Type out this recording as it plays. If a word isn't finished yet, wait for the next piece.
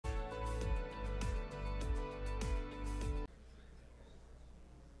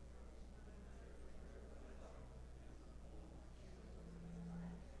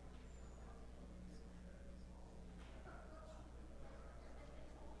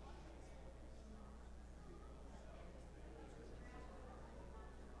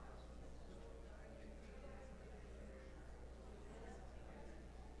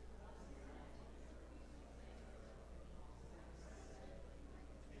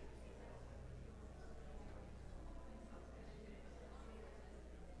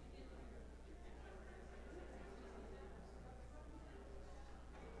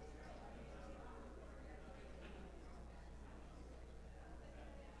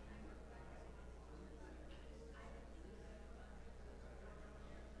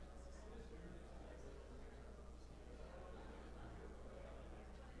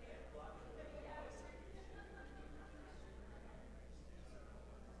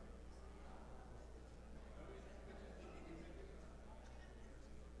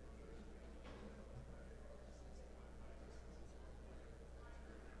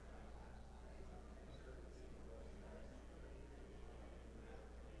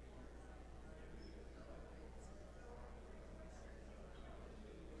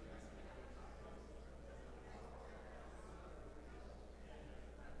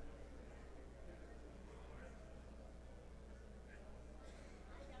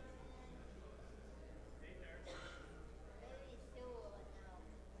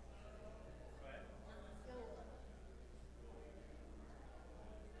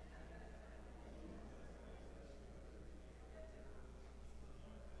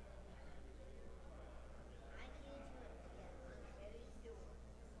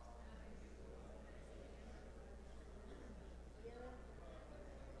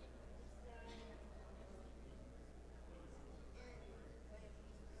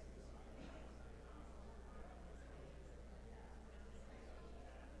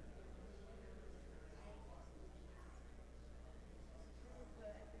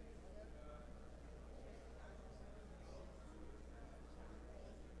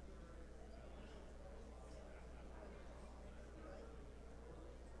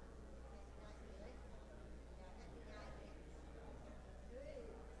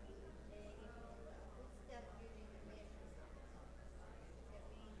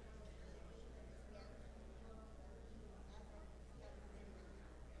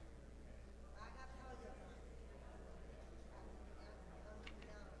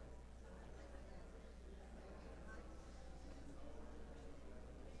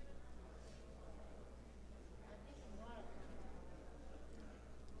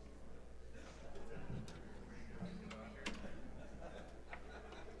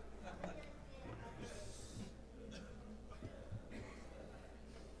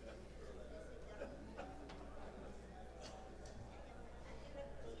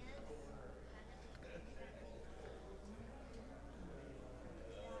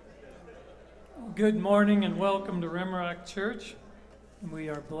Good morning and welcome to Rimrock Church. We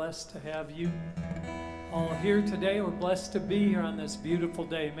are blessed to have you all here today. We're blessed to be here on this beautiful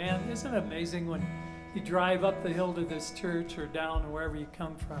day. Man, isn't it amazing when you drive up the hill to this church or down or wherever you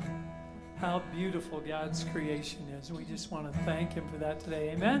come from, how beautiful God's creation is. We just want to thank Him for that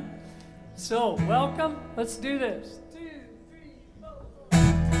today. Amen? So, welcome. Let's do this. 2, 3, 4.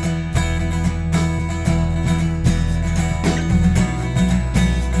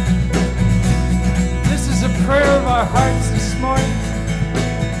 A prayer of our hearts this morning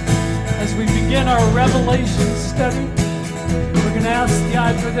as we begin our Revelation study. We're going to ask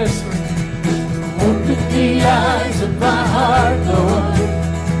God for this one. Open the eyes of my heart, Lord.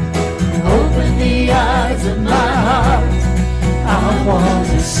 Open the eyes of my heart. I want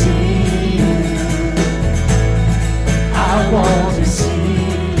to see you. I want to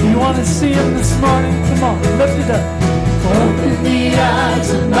see you. You want to see Him this morning? Come on, lift it up. Open the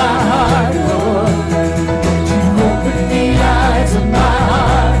eyes of my heart, Lord. Open the eyes of my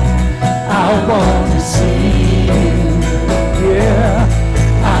heart. I want to see you. Yeah,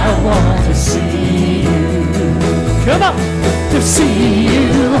 I want to see you. Come on. To see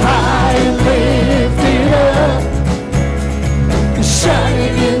you high and lifted up,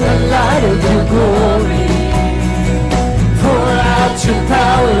 shining in the light of your glory. Pour out your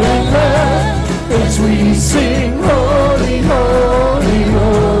power and love as we sing, holy, holy,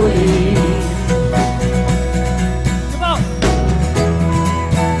 holy.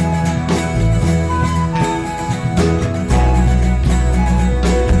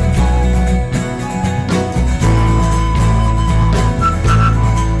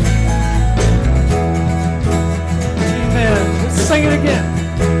 Sing it again.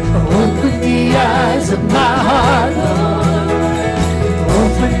 Open the eyes of my heart, Lord.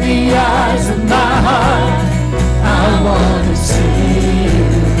 Open the eyes of my heart. I want to see you.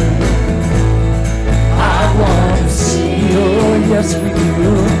 I want to see you. Oh, yes, we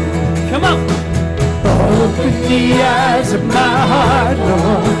do. Come on. Open the eyes of my heart,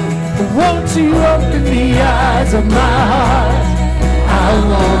 Lord. Won't you open the eyes of my heart? I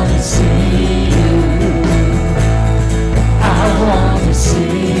want to see you. I want to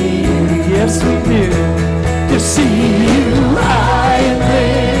see you, yes we do, to see you high and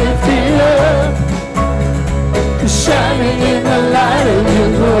lifted up, shining in the light of your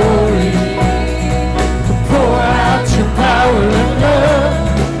glory. Pour out your power and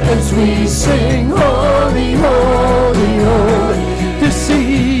love as we sing, holy, holy, holy. To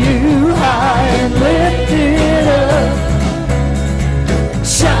see you high and lifted up,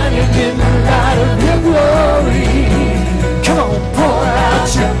 shining in the light of your glory. Come on, pour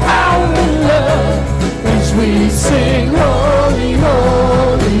out your power and love as we sing, holy,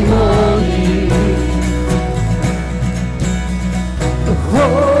 holy, holy.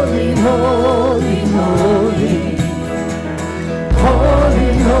 Holy, holy, holy.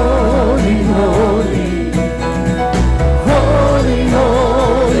 Holy, holy, holy. Holy,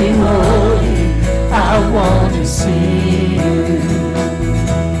 holy, holy. I want to see you.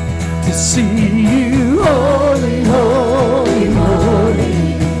 To see you, holy, holy, holy.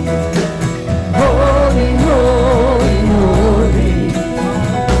 Holy, holy, holy.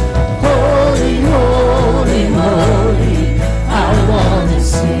 Holy, holy, holy. I want to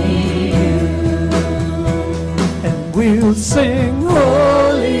see you. and we'll sing,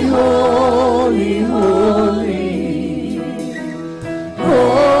 Holy, holy, holy.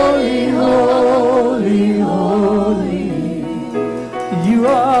 Holy, holy, holy. you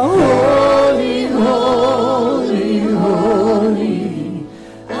are Holy, holy, holy.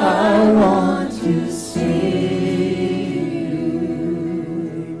 I want to see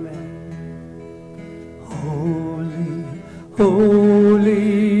you. holy,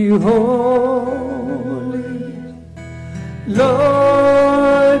 holy, holy,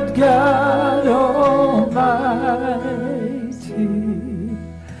 Lord God Almighty.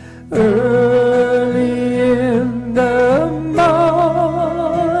 Early in the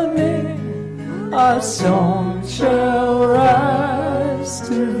morning, our song shall rise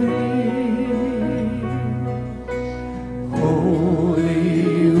to Thee.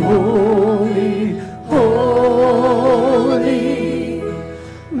 Holy, holy, holy,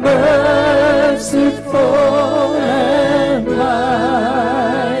 merciful and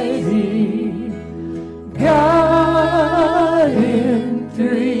mighty, God in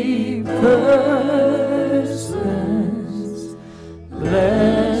three persons,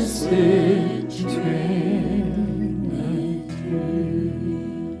 blessed Trinity.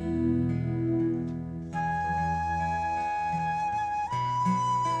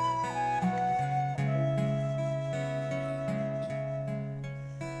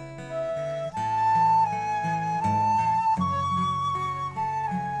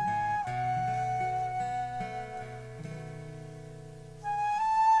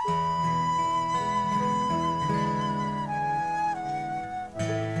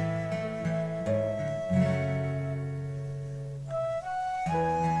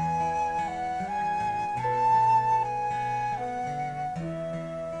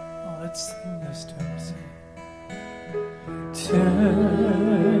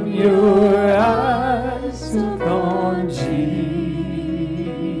 Turn your eyes upon Jesus.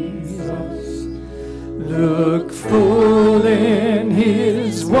 Look full in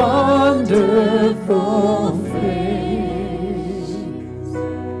his wonderful face,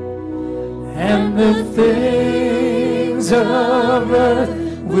 and the things of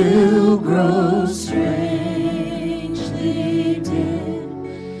earth will grow strangely dim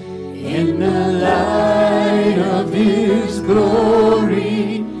in the light of his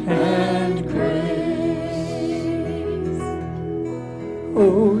glory and grace.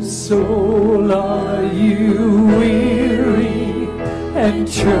 Oh, soul, are you weary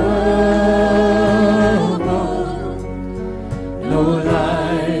and troubled? No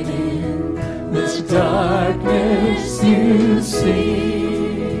light in this darkness you see.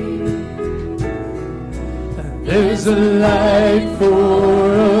 There's a light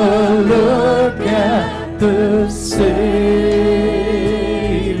for a look at the Savior,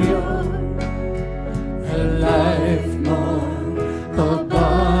 a life more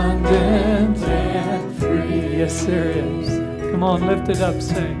abundant and free. Yes, there is. Come on, lift it up,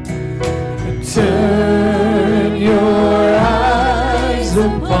 sing. Turn your eyes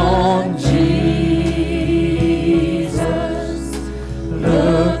upon Jesus.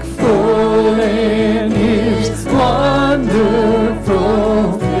 Look full in his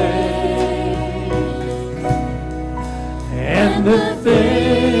wonderful face, and the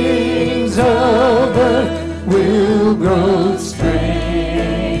things of earth will grow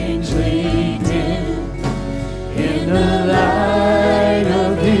strangely dim in the light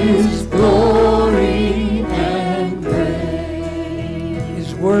of his glory and grace.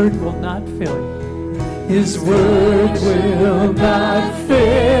 His word will not fail you. His word will not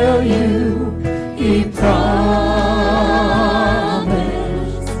fail you. He promised.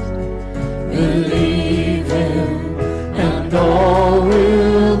 Believe him and all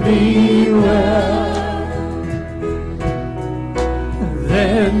will be well.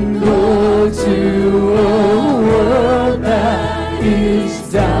 Then go to a world that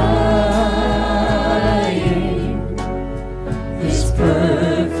is dying. His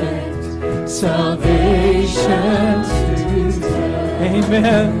perfect salvation today.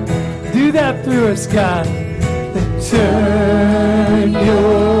 Amen. Do that through us, God. Turn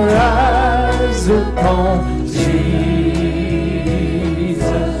your eyes upon Jesus.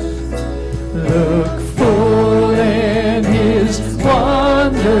 Look full in his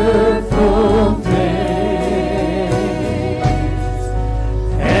wonderful face,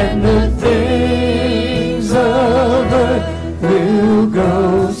 and the things of earth will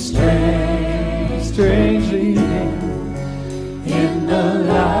grow strangely in the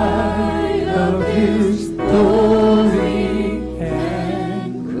light of his glory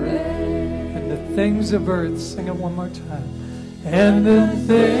and grace. And the things of earth, sing it one more time. And the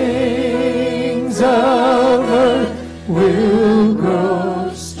things of earth will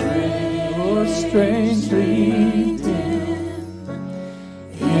grow strangely dim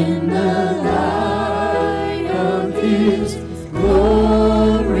in the light of his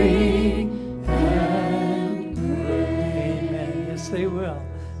glory and grace. Amen. Yes, they will.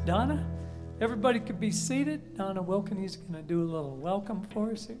 Donna, everybody could be seated. Donna Wilkeney's going to do a little welcome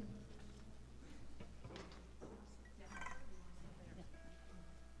for us here.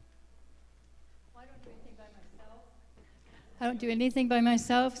 I don't do anything by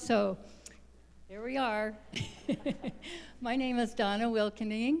myself, so here we are. My name is Donna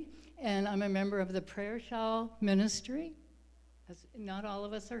Wilkeney, and I'm a member of the Prayer Shawl Ministry. Not all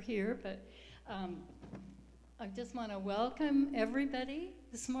of us are here, but I just want to welcome everybody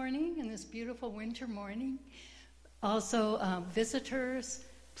this morning, in this beautiful winter morning. Also, visitors,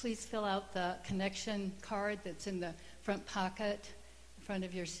 please fill out the connection card that's in the front pocket, in front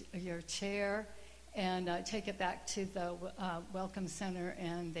of your chair, and take it back to the Welcome Center,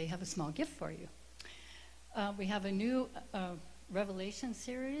 and they have a small gift for you. We have a new Revelation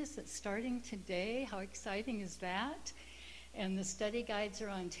series that's starting today. How exciting is that? And the study guides are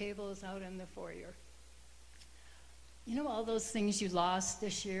on tables out in the foyer. You know all those things you lost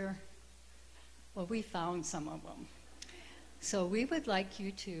this year? Well, we found some of them. So we would like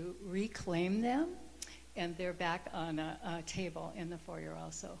you to reclaim them, and they're back on a table in the foyer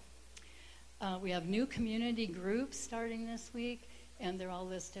also. We have new community groups starting this week, and they're all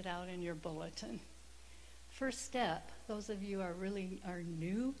listed out in your bulletin. First Step, those of you are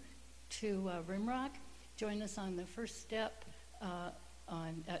new to Rimrock, join us on the First Step at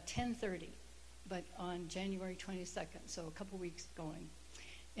 10:30, but on January 22nd, so a couple weeks going.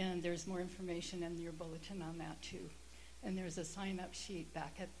 And there's more information in your bulletin on that too. And there's a sign-up sheet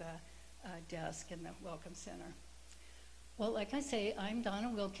back at the desk in the Welcome Center. Well, like I say, I'm Donna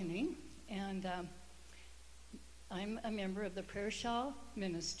Wilkening, and I'm a member of the Prayer Shawl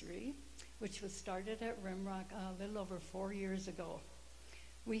Ministry, which was started at Rimrock a little over 4 years ago.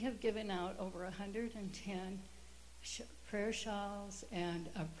 We have given out over 110 prayer shawls and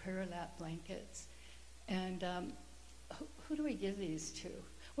prayer lap blankets. And who do we give these to?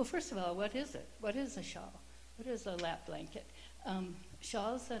 Well, first of all, what is it? What is a shawl? What is a lap blanket?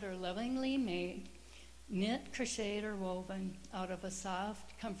 Shawls that are lovingly made, knit, crocheted, or woven out of a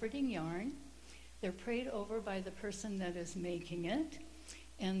soft, comforting yarn. They're prayed over by the person that is making it,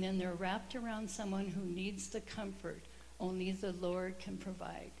 and then they're wrapped around someone who needs the comfort only the Lord can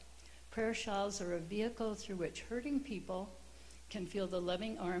provide. Prayer shawls are a vehicle through which hurting people can feel the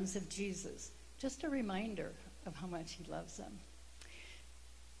loving arms of Jesus. Just a reminder of how much he loves them.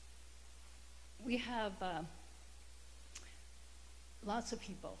 We have lots of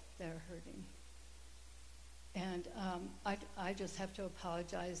people that are hurting. And I just have to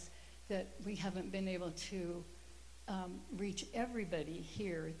apologize that we haven't been able to reach everybody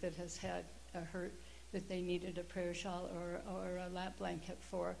here that has had a hurt that they needed a prayer shawl or a lap blanket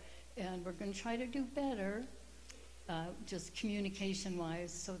for. And we're going to try to do better, just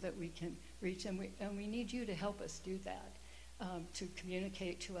communication-wise, so that we can reach. And we need you to help us do that, to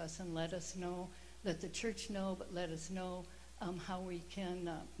communicate to us and let us know, let the church know, but let us know how we can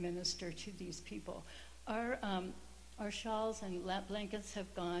minister to these people. Our shawls and lap blankets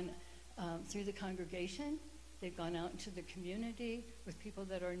have gone through the congregation. They've gone out into the community with people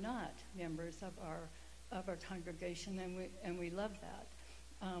that are not members of our congregation, and we love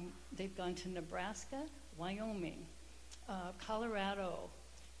that. They've gone to Nebraska, Wyoming, Colorado,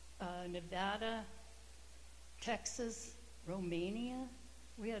 Nevada, Texas, Romania.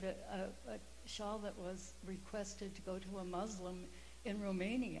 We had a shawl that was requested to go to a Muslim in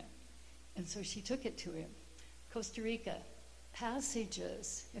Romania, and so she took it to him. Costa Rica,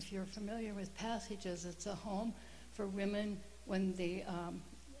 Passages. If you're familiar with Passages, it's a home for women when they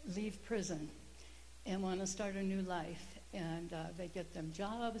leave prison and want to start a new life. And they get them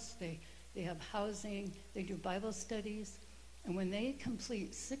jobs, they have housing, they do Bible studies. And when they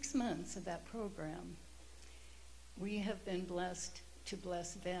complete 6 months of that program, we have been blessed to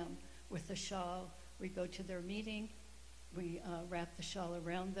bless them with a shawl. We go to their meeting, we wrap the shawl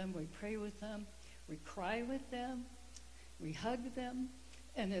around them, we pray with them, we cry with them, we hug them,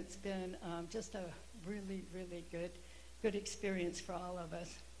 and it's been just a really, really good experience for all of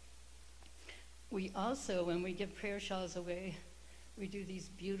us. We also, when we give prayer shawls away, we do these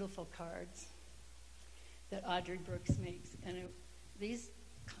beautiful cards that Audrey Brooks makes. And these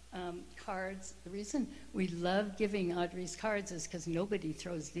cards, the reason we love giving Audrey's cards is because nobody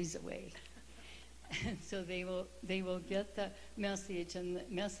throws these away. And so they will get the message, and the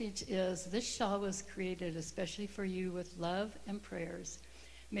message is, this shawl was created especially for you with love and prayers.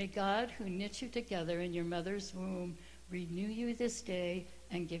 May God, who knit you together in your mother's womb, renew you this day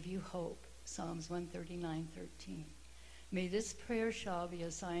and give you hope. Psalms 139:13. May this prayer shawl be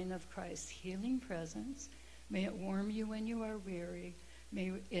a sign of Christ's healing presence. May it warm you when you are weary.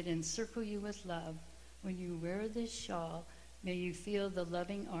 May it encircle you with love. When you wear this shawl, may you feel the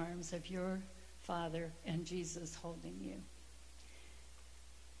loving arms of your Father and Jesus holding you.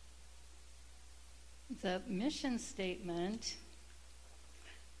 The mission statement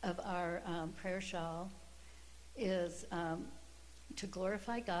of our prayer shawl is to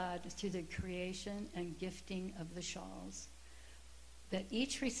glorify God through the creation and gifting of the shawls, that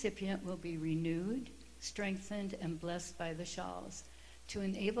each recipient will be renewed, strengthened, and blessed by the shawls, to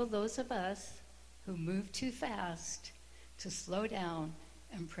enable those of us who move too fast to slow down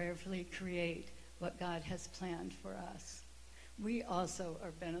and prayerfully create what God has planned for us. We also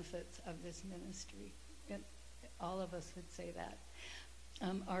are benefits of this ministry. All of us would say that.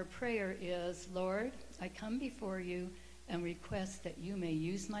 Our prayer is, Lord, I come before you and request that you may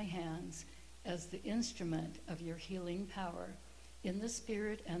use my hands as the instrument of your healing power in the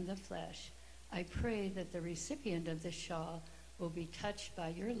spirit and the flesh. I pray that the recipient of this shawl will be touched by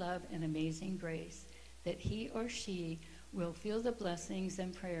your love and amazing grace, that he or she will feel the blessings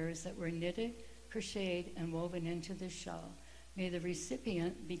and prayers that were knitted, crocheted, and woven into this shawl. May the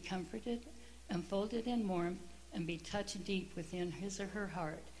recipient be comforted and folded in warmth and be touched deep within his or her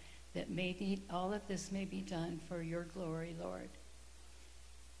heart, that all of this may be done for your glory, Lord.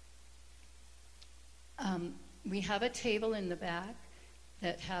 We have a table in the back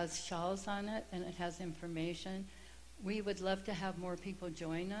that has shawls on it, and it has information. We would love to have more people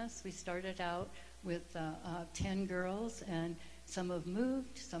join us. We started out with 10 girls, and some have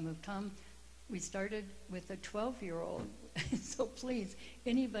moved, some have come. We started with a 12-year-old, so please,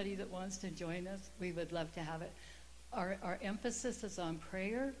 anybody that wants to join us, we would love to have it. our emphasis is on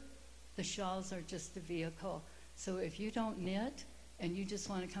prayer. The shawls are just the vehicle. So if you don't knit and you just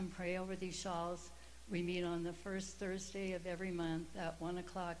want to come pray over these shawls, we meet on the first Thursday of every month at 1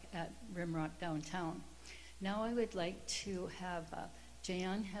 o'clock at Rimrock downtown. Now I would like to have,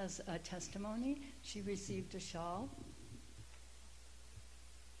 Jan has a testimony. She received a shawl.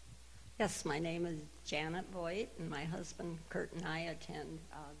 Yes, my name is Janet Voigt, and my husband Kurt and I attend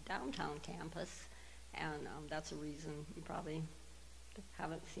downtown campus, and that's a reason you probably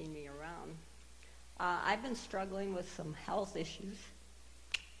haven't seen me around. I've been struggling with some health issues,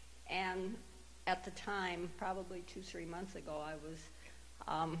 and at the time, probably 2-3 months ago, I was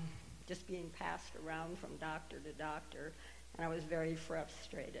just being passed around from doctor to doctor, and I was very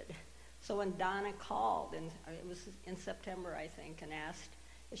frustrated. So when Donna called, and it was in September, I think, and asked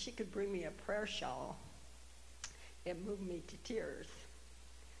if she could bring me a prayer shawl, it moved me to tears.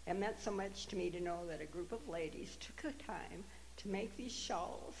 It meant so much to me to know that a group of ladies took the time to make these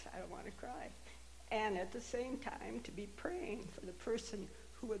shawls, I don't want to cry, and at the same time to be praying for the person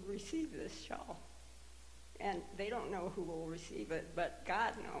who would receive this shawl. And they don't know who will receive it, but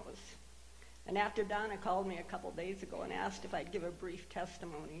God knows. And after Donna called me a couple days ago and asked if I'd give a brief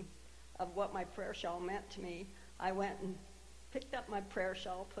testimony of what my prayer shawl meant to me, I went and picked up my prayer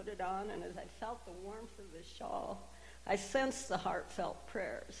shawl, put it on, and as I felt the warmth of the shawl, I sensed the heartfelt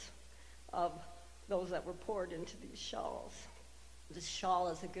prayers of those that were poured into these shawls. This shawl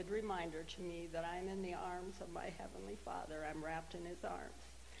is a good reminder to me that I'm in the arms of my Heavenly Father. I'm wrapped in His arms.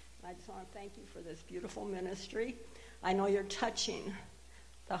 And I just want to thank you for this beautiful ministry. I know you're touching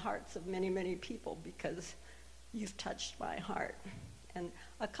the hearts of many, many people because you've touched my heart. And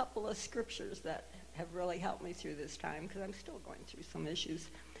a couple of scriptures that have really helped me through this time, because I'm still going through some issues,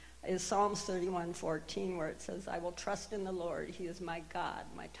 is Psalms 31:14, where it says, I will trust in the Lord. He is my God.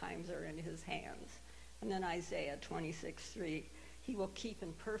 My times are in His hands. And then Isaiah 26:3, He will keep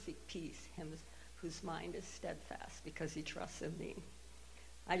in perfect peace him whose mind is steadfast because he trusts in me.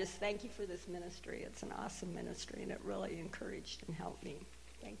 I just thank you for this ministry. It's an awesome ministry, and it really encouraged and helped me.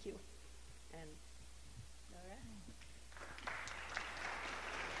 Thank you. And all right.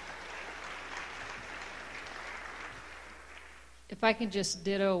 If I can just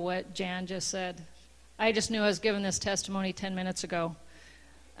ditto what Jan just said. I just knew I was giving this testimony 10 minutes ago.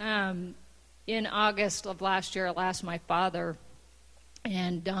 In August of last year, I lost my father,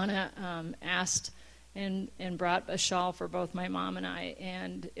 and Donna asked and brought a shawl for both my mom and I,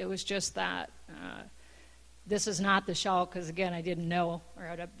 and it was just that. This is not the shawl because, again, I didn't know, or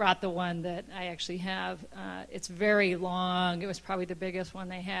I brought the one that I actually have. It's very long. It was probably the biggest one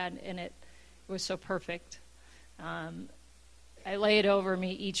they had, and it was so perfect. I lay it over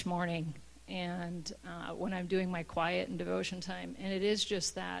me each morning, and when I'm doing my quiet and devotion time, and it is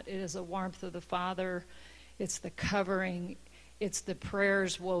just that. It is the warmth of the Father. It's the covering. It's the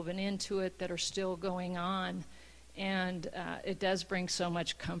prayers woven into it that are still going on, and it does bring so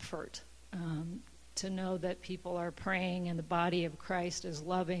much comfort to know that people are praying and the body of Christ is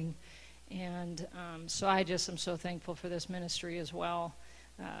loving. And so I just am so thankful for this ministry as well.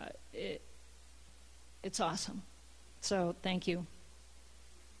 It's awesome. So thank you.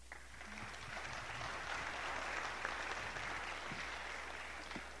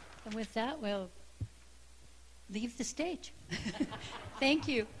 And with that, we'll leave the stage. Thank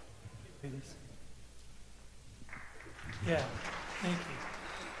you. Ladies. Yeah, thank you.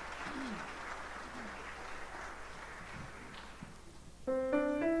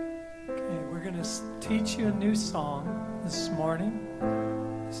 Okay, we're going to teach you a new song this morning.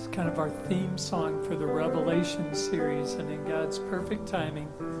 This is kind of our theme song for the Revelation series, and in God's perfect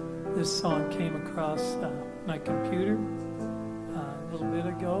timing, this song came across my computer a little bit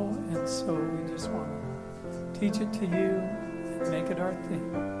ago, and so we just want to teach it to you and make it our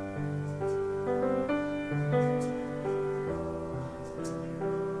theme.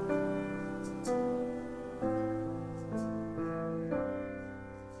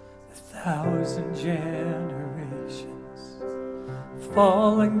 Thousand generations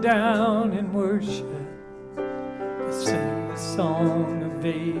falling down in worship to sing the song of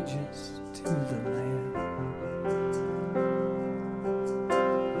ages to the Lamb.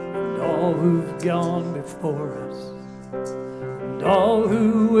 And all who've gone before us and all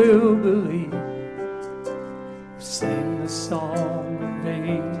who will believe will sing the song of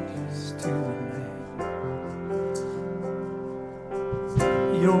ages to the Lamb.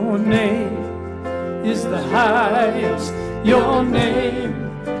 Your name is the highest. Your name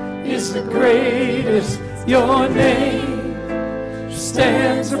is the greatest. Your name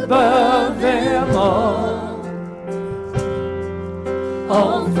stands above them all.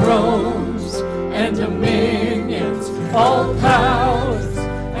 All thrones and dominions,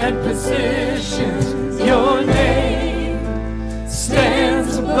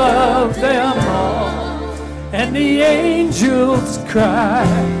 and the angels cry,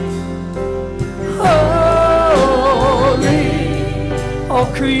 holy, all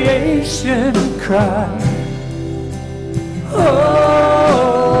creation cry, holy,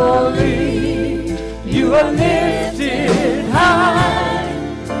 you are lifted high,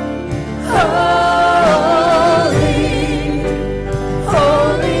 holy,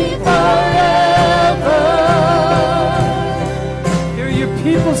 holy forever. Hear your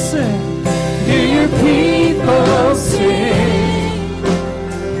people sing. Hear your people sing,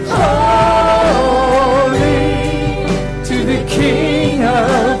 holy, to the King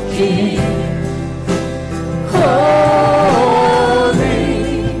of Kings, holy,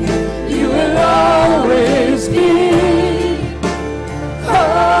 you will always be,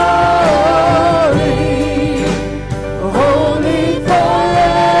 holy, holy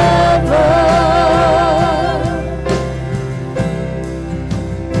forever.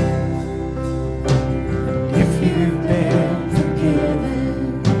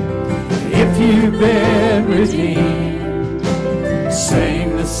 You've been redeemed,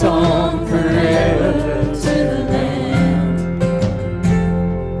 sing the song forever to the Lamb.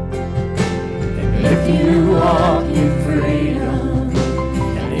 And if you walk in freedom,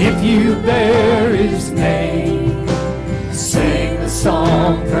 and if you bear His name, sing the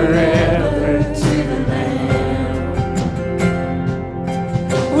song forever to the Lamb.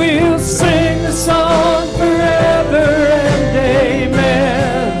 We'll sing the song forever and amen.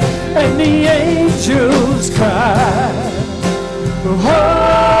 And the angels cry,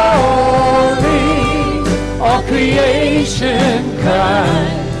 holy, all creation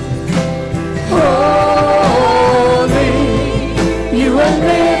cries, holy, you are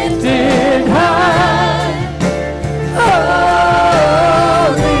lifted high, holy,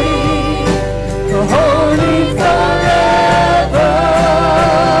 holy forever.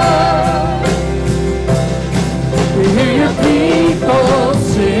 We hear your people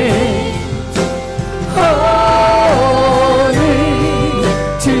sing, holy,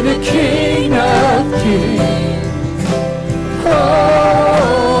 to the King of Kings, holy,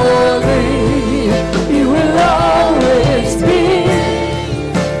 you will always be,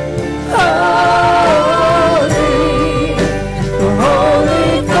 holy, holy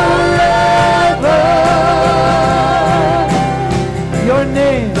forever. Your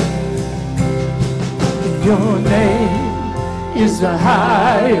name is the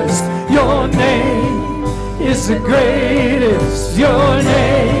highest, your name is the greatest, your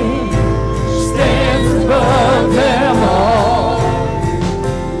name stands above them all.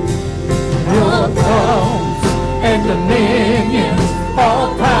 Your thrones and dominions, all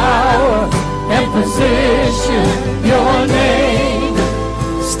power and position, your name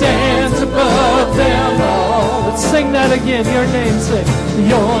stands above them all. Let's sing that again, your name, sing.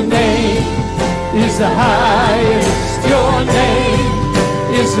 Your name is the highest, your name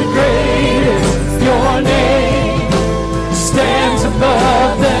is the greatest, your name stands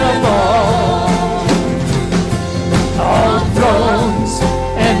above them all. All thrones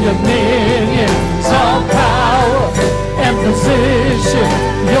and dominions, all power and position,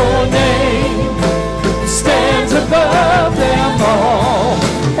 your name stands above them all.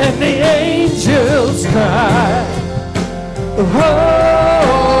 And the angels cry,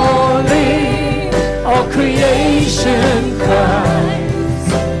 holy, all creation cries,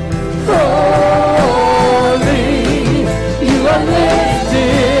 holy, you are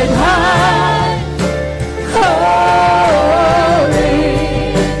lifted high, holy,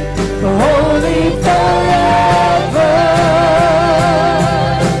 holy forever.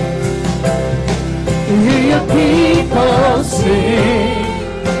 Hear your people sing,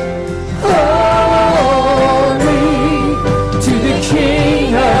 holy, to the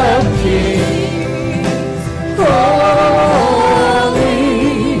King of Kings, holy,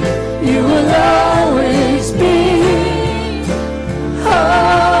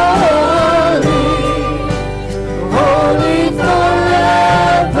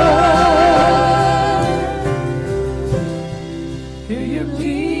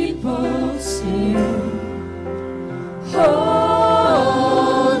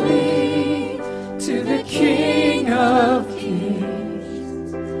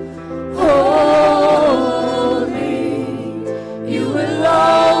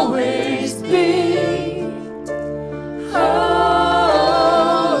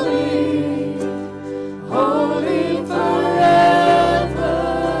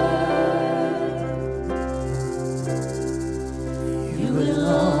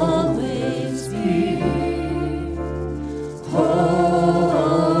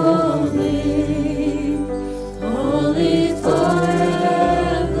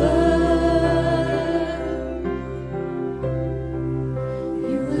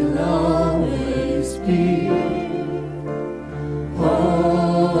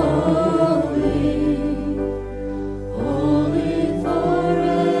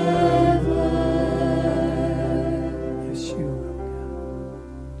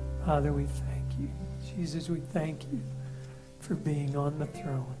 Father, we thank you. Jesus, we thank you for being on the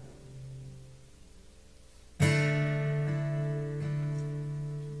throne.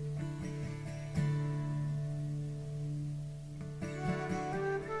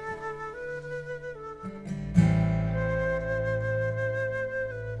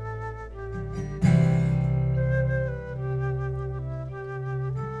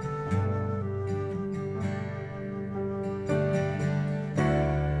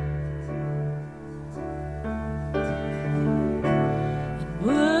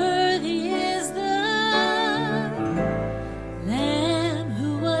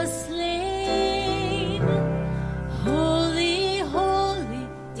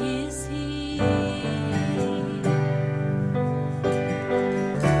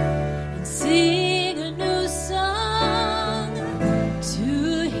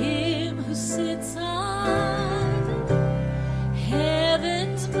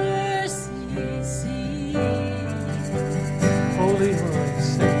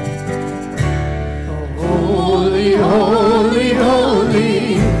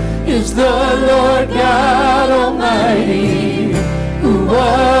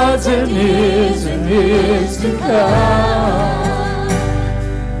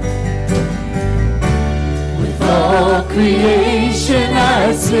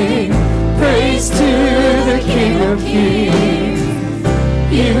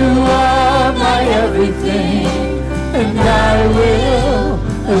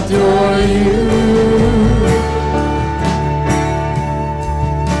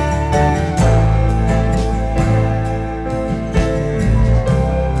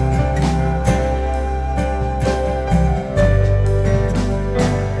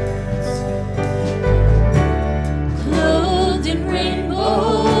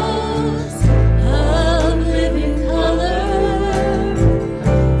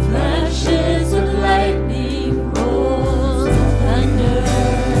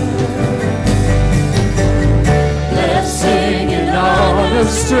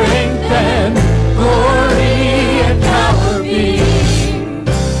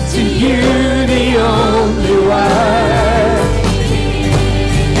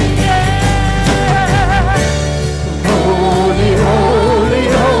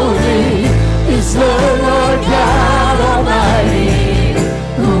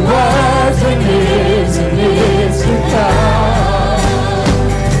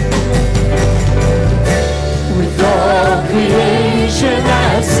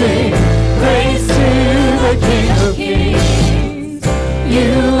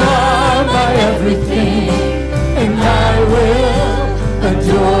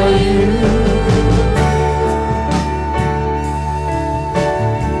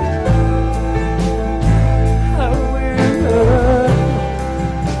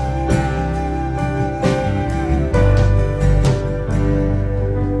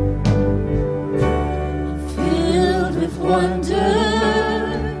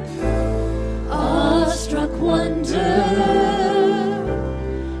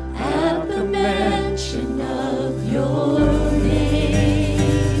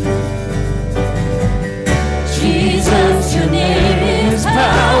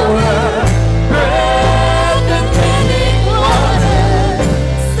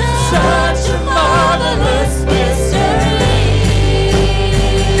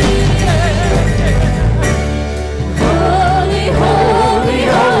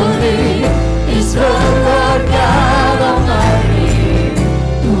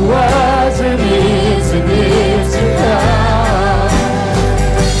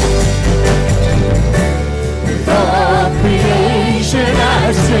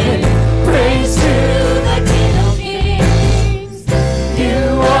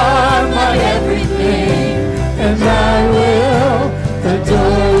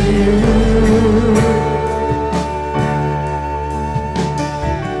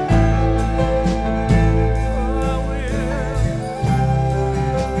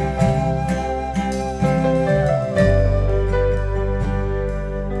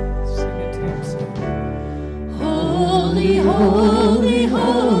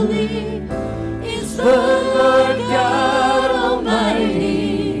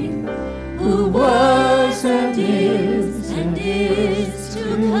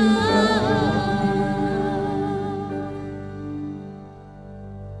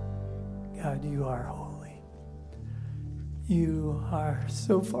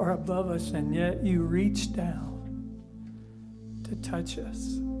 So far above us, and yet you reach down to touch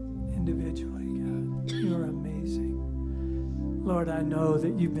us individually, God. You are amazing. Lord, I know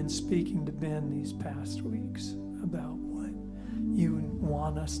that you've been speaking to Ben these past weeks about what you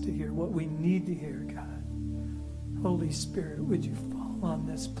want us to hear, what we need to hear, God. Holy Spirit, would you fall on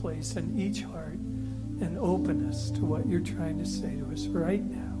this place and each heart and open us to what you're trying to say to us right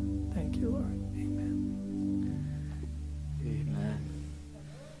now. Thank you, Lord. Amen. Amen.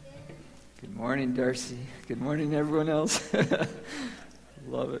 Good morning, Darcy. Good morning, everyone else.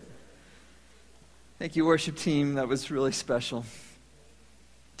 Love it. Thank you, worship team. That was really special.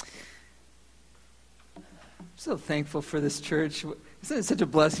 I'm so thankful for this church. Isn't it such a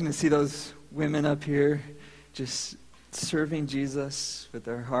blessing to see those women up here just serving Jesus with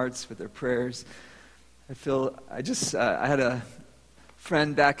their hearts, with their prayers? I had a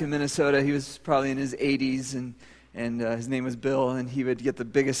friend back in Minnesota. He was probably in his 80s, and his name was Bill, and he would get the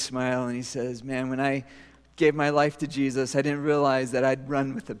biggest smile, and he says, man, when I gave my life to Jesus, I didn't realize that I'd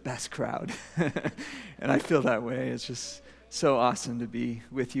run with the best crowd. And I feel that way. It's just so awesome to be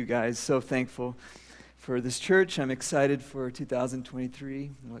with you guys. So thankful for this church. I'm excited for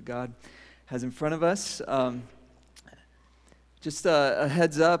 2023 and what God has in front of us. Just a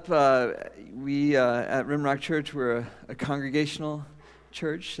heads up, we at Rimrock Church, we're a congregational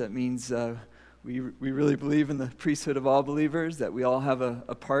church. That means we really believe in the priesthood of all believers, that we all have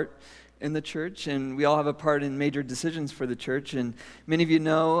a part in the church, and we all have a part in major decisions for the church. And many of you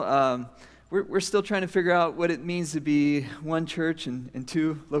know we're still trying to figure out what it means to be one church in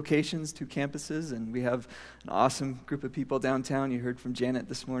two locations, two campuses, and we have an awesome group of people downtown. You heard from Janet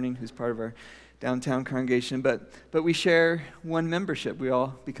this morning, who's part of our downtown congregation, but we share one membership. We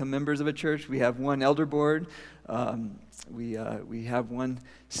all become members of a church. We have one elder board. We have one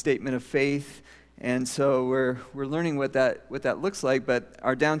statement of faith, and so we're learning what that looks like. But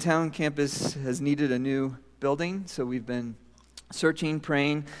our downtown campus has needed a new building, so we've been searching,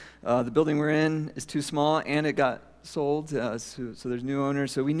 praying. The building we're in is too small, and it got sold, so there's new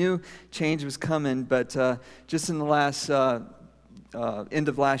owners. So we knew change was coming, but just in the last end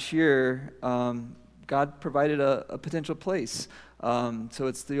of last year, God provided a potential place. So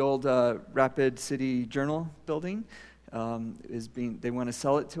it's the old Rapid City Journal building. They want to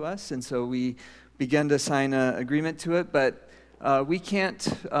sell it to us, and so we began to sign an agreement to it. But we can't,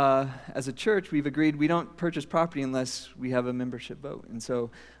 as a church, we've agreed we don't purchase property unless we have a membership vote. And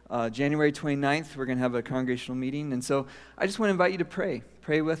so January 29th, we're going to have a congregational meeting. And so I just want to invite you to pray.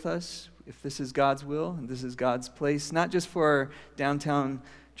 Pray with us. If this is God's will and this is God's place, not just for our downtown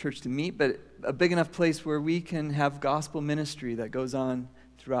church to meet, but a big enough place where we can have gospel ministry that goes on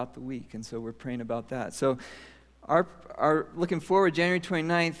throughout the week. And so we're praying about that. So our looking forward, January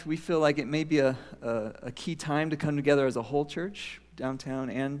 29th, we feel like it may be a key time to come together as a whole church, downtown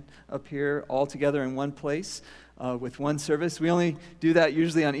and up here, all together in one place with one service. We only do that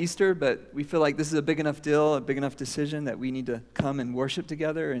usually on Easter, but we feel like this is a big enough deal, a big enough decision that we need to come and worship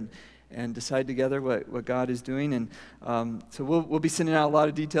together and decide together what God is doing. And so we'll be sending out a lot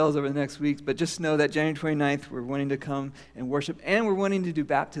of details over the next weeks, but just know that January 29th, we're wanting to come and worship, and we're wanting to do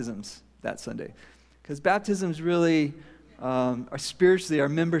baptisms that Sunday. Because baptisms really are spiritually our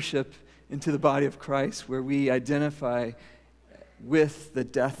membership into the body of Christ, where we identify with the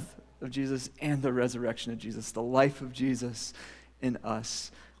death of Jesus and the resurrection of Jesus, the life of Jesus in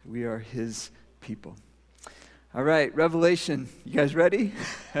us. We are his people. All right, Revelation. You guys ready?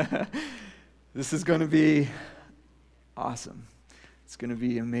 This is going to be awesome. It's going to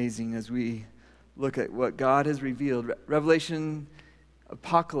be amazing as we look at what God has revealed. Revelation,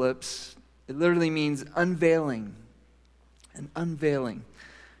 apocalypse, it literally means unveiling. An unveiling.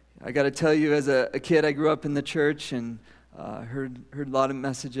 I got to tell you, as a kid, I grew up in the church and heard a lot of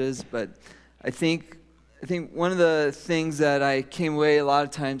messages, but I think one of the things that I came away a lot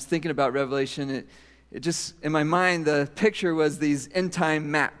of times thinking about Revelation, it just, in my mind, the picture was these end-time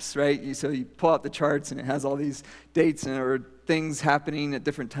maps, right? So you pull out the charts, and it has all these dates or things happening at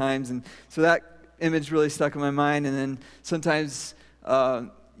different times. And so that image really stuck in my mind. And then sometimes, when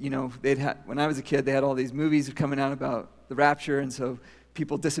I was a kid, they had all these movies coming out about the rapture, and so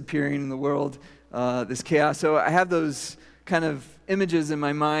people disappearing in the world, this chaos. So I have those kind of images in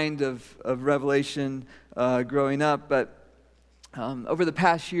my mind of Revelation growing up. But over the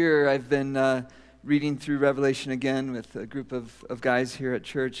past year, I've been reading through Revelation again with a group of guys here at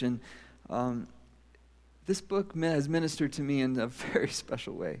church, and this book has ministered to me in a very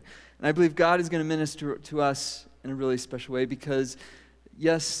special way. And I believe God is going to minister to us in a really special way because,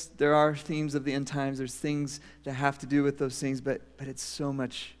 yes, there are themes of the end times. There's things that have to do with those things, but it's so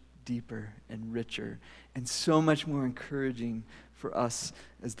much deeper and richer and so much more encouraging for us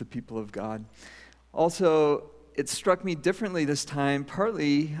as the people of God. Also, it struck me differently this time,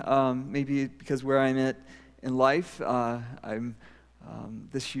 partly maybe because where I'm at in life. I'm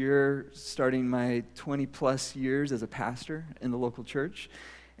this year starting my 20-plus years as a pastor in the local church.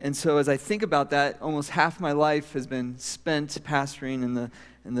 And so as I think about that, almost half my life has been spent pastoring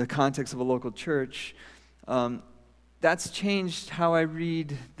in the context of a local church. That's changed how I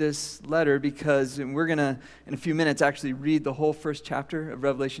read this letter because we're going to, in a few minutes, actually read the whole first chapter of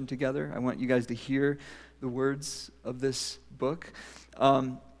Revelation together. I want you guys to hear the words of this book.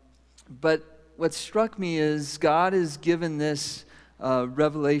 But what struck me is God has given this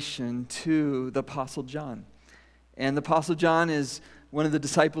revelation to the Apostle John. And the Apostle John is one of the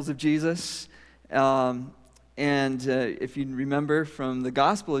disciples of Jesus. And if you remember from the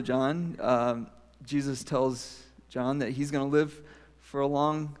Gospel of John, Jesus tells John that he's going to live for a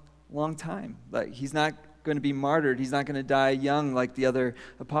long, long time. Like he's not going to be martyred. He's not going to die young like the other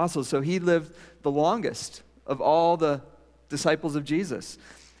apostles. So he lived the longest of all the disciples of Jesus.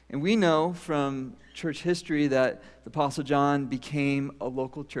 And we know from church history that the Apostle John became a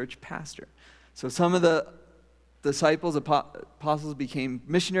local church pastor. So some of the disciples, apostles became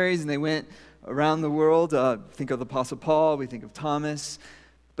missionaries and they went around the world. Think of the Apostle Paul, we think of Thomas.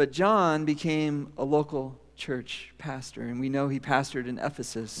 But John became a local church pastor, and we know he pastored in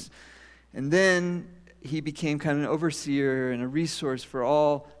Ephesus. And then he became kind of an overseer and a resource for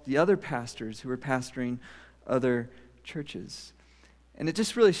all the other pastors who were pastoring other churches. And it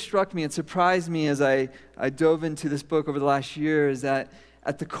just really struck me and surprised me as I dove into this book over the last year is that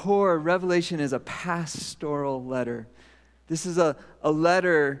at the core, Revelation is a pastoral letter. This is a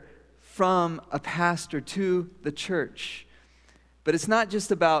letter from a pastor to the church. But it's not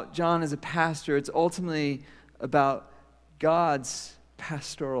just about John as a pastor, it's ultimately about God's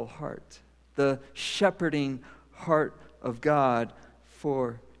pastoral heart, the shepherding heart of God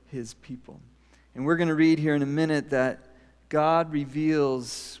for his people. And we're going to read here in a minute that God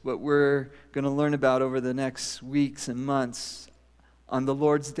reveals what we're going to learn about over the next weeks and months. On the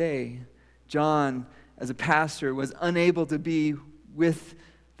Lord's Day, John, as a pastor, was unable to be with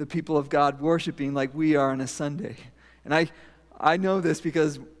the people of God worshiping like we are on a Sunday. And I know this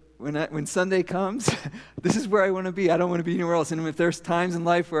because when Sunday comes, this is where I want to be. I don't want to be anywhere else. And if there's times in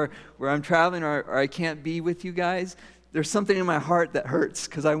life where I'm traveling or I can't be with you guys, there's something in my heart that hurts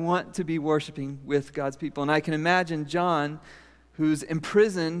because I want to be worshiping with God's people. And I can imagine John, who's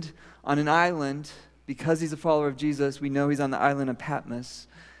imprisoned on an island because he's a follower of Jesus. We know he's on the island of Patmos.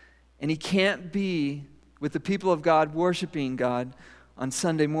 And he can't be with the people of God worshiping God on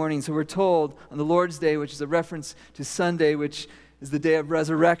Sunday morning. So we're told on the Lord's Day, which is a reference to Sunday, which is the day of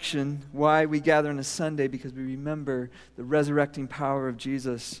resurrection, why we gather on a Sunday, because we remember the resurrecting power of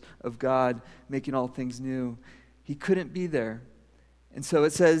Jesus, of God, making all things new. He couldn't be there. And so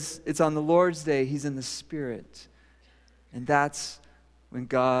it says it's on the Lord's Day, he's in the Spirit. And that's when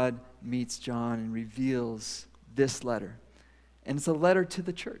God meets John and reveals this letter. And it's a letter to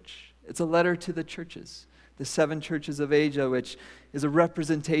the church. It's a letter to the churches. The 7 churches of Asia, which is a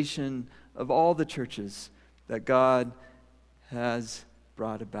representation of all the churches that God has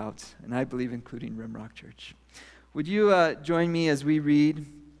brought about, and I believe including Rimrock Church. Would you join me as we read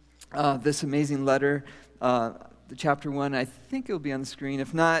this amazing letter, the chapter 1? I think it'll be on the screen.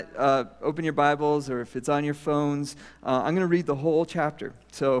 If not, open your Bibles, or if it's on your phones, I'm going to read the whole chapter.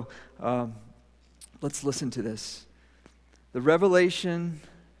 So let's listen to this. The revelation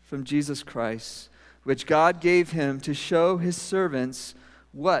from Jesus Christ, which God gave him to show his servants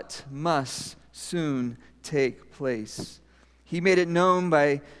what must soon take place. He made it known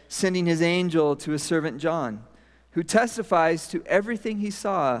by sending his angel to his servant John, who testifies to everything he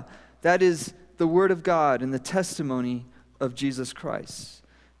saw. That is the word of God and the testimony of Jesus Christ.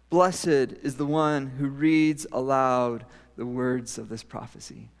 Blessed is the one who reads aloud the words of this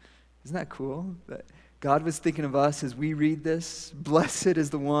prophecy. Isn't that cool? That God was thinking of us as we read this. Blessed is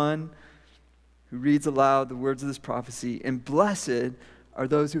the one who reads aloud the words of this prophecy, and blessed are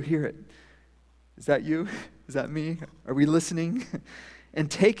those who hear it. Is that you? Is that me? Are we listening?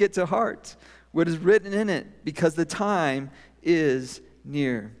 And take it to heart, what is written in it, because the time is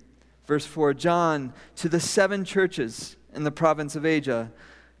near. Verse 4, John, to the 7 churches in the province of Asia,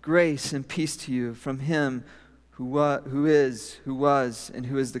 grace and peace to you from him who is, who was, and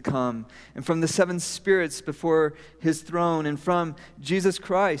who is to come, and from the 7 spirits before his throne, and from Jesus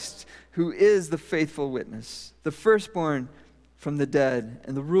Christ, who is the faithful witness, the firstborn from the dead,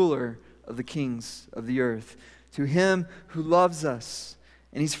 and the ruler of the kings of the earth. To him who loves us,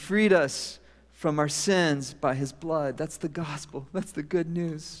 and he's freed us from our sins by his blood. That's the gospel. That's the good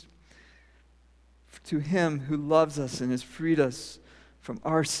news. To him who loves us and has freed us from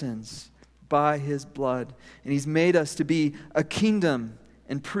our sins by his blood. And he's made us to be a kingdom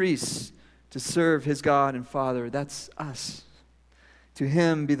and priests to serve his God and Father. That's us. To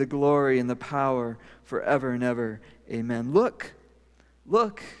him be the glory and the power forever and ever. Amen. Look,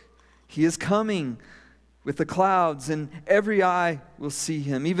 he is coming with the clouds, and every eye will see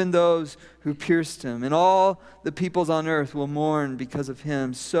him, even those who pierced him. And all the peoples on earth will mourn because of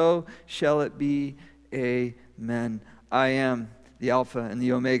him. So shall it be. Amen. I am the Alpha and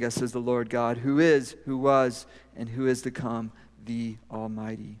the Omega, says the Lord God, who is, who was, and who is to come, the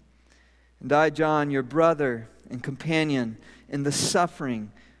Almighty. And I, John, your brother and companion in the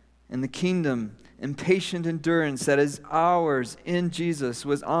suffering and the kingdom and patient endurance that is ours in Jesus,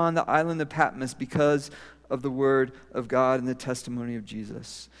 was on the island of Patmos because of the word of God and the testimony of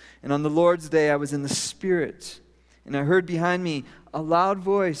Jesus. And on the Lord's day I was in the Spirit, and I heard behind me a loud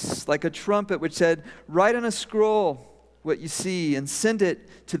voice like a trumpet which said, "Write on a scroll what you see and send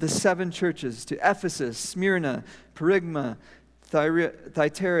it to the 7 churches, to Ephesus, Smyrna, Pergama,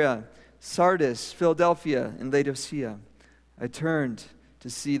 Thyatira, Sardis, Philadelphia, and Laodicea." I turned to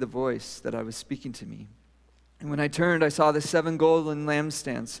see the voice that I was speaking to me. And when I turned, I saw the 7 golden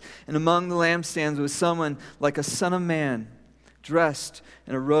lampstands. And among the lampstands was someone like a son of man, dressed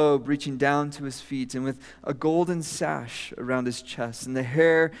in a robe reaching down to his feet, and with a golden sash around his chest. And the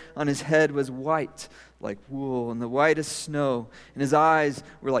hair on his head was white like wool, and the white as snow. And his eyes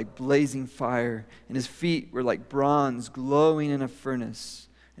were like blazing fire, and his feet were like bronze glowing in a furnace.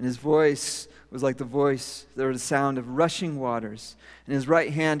 And his voice was like the voice, there was the sound of rushing waters. In his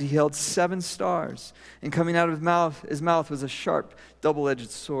right hand he held 7 stars, and coming out of his mouth was a sharp, double-edged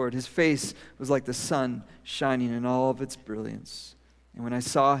sword. His face was like the sun shining in all of its brilliance. And when I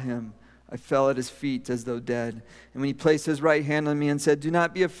saw him, I fell at his feet as though dead. And when he placed his right hand on me and said, "Do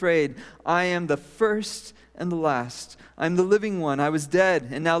not be afraid. I am the first and the last. I am the living one. I was dead,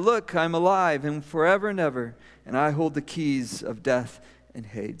 and now look, I am alive, and forever and ever. And I hold the keys of death and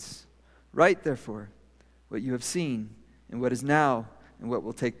Hades. Write, therefore, what you have seen, and what is now, and what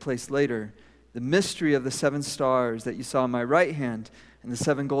will take place later. The mystery of the 7 stars that you saw in my right hand, and the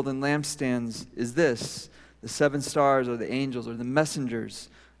 7 golden lampstands is this: the 7 stars are the angels, or the messengers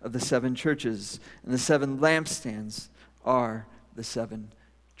of the 7 churches, and the 7 lampstands are the 7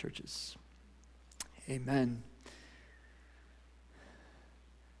 churches. Amen.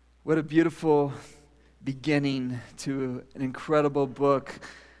 What a beautiful beginning to an incredible book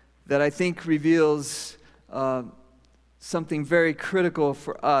that I think reveals something very critical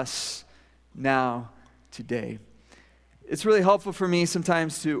for us now, today. It's really helpful for me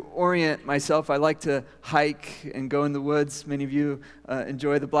sometimes to orient myself. I like to hike and go in the woods. Many of you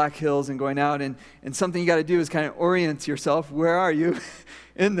enjoy the Black Hills and going out, and something you got to do is kind of orient yourself. Where are you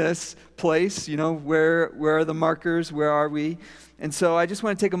in this place? You know, where are the markers? Where are we? And so I just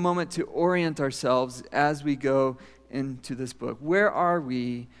want to take a moment to orient ourselves as we go into this book. Where are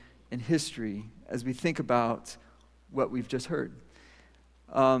we in history as we think about what we've just heard?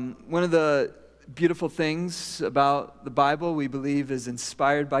 One of the beautiful things about the Bible, we believe, is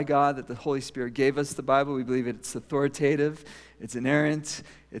inspired by God, that the Holy Spirit gave us the Bible. We believe it's authoritative, it's inerrant,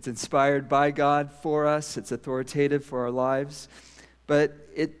 it's inspired by God for us, it's authoritative for our lives. But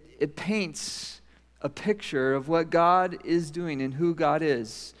it paints a picture of what God is doing and who God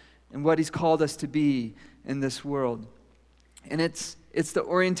is and what He's called us to be in this world. And it's the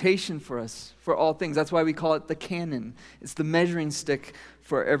orientation for us, for all things. That's why we call it the canon. It's the measuring stick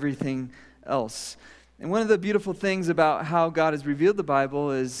for everything else. And one of the beautiful things about how God has revealed the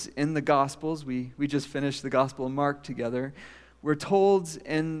Bible is in the Gospels. We just finished the Gospel of Mark together. We're told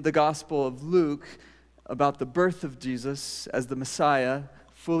in the Gospel of Luke about the birth of Jesus as the Messiah,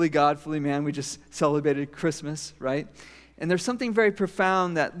 fully God, fully man. We just celebrated Christmas, right? And there's something very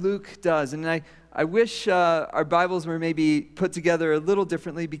profound that Luke does. And I wish our Bibles were maybe put together a little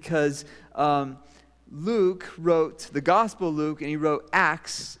differently, because Luke wrote the Gospel of Luke, and he wrote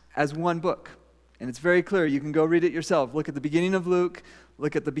Acts as one book. And it's very clear. You can go read it yourself. Look at the beginning of Luke,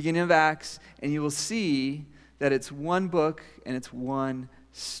 look at the beginning of Acts, and you will see that it's one book and it's one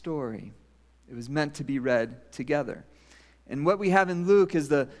story. It was meant to be read together. And what we have in Luke is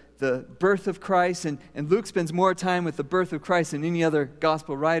the birth of Christ, and Luke spends more time with the birth of Christ than any other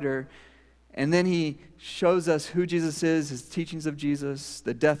gospel writer. And then he shows us who Jesus is, his teachings of Jesus,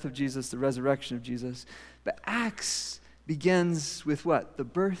 the death of Jesus, the resurrection of Jesus. But Acts begins with what? The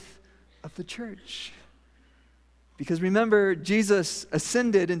birth of the church. Because remember, Jesus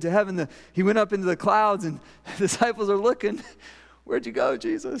ascended into heaven. He went up into the clouds, and the disciples are looking. Where'd you go,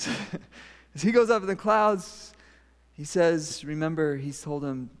 Jesus? As he goes up in the clouds, he says, remember, he's told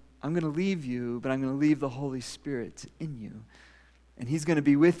them, I'm going to leave you, but I'm going to leave the Holy Spirit in you. And he's going to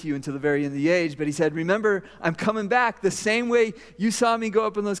be with you until the very end of the age. But he said, remember, I'm coming back. The same way you saw me go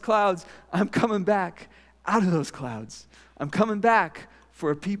up in those clouds, I'm coming back out of those clouds. I'm coming back for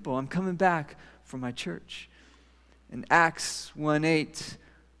a people. I'm coming back for my church. In Acts 1:8,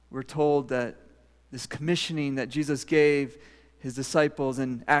 we're told that this commissioning that Jesus gave his disciples.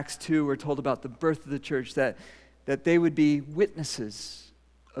 In Acts 2, we're told about the birth of the church, that they would be witnesses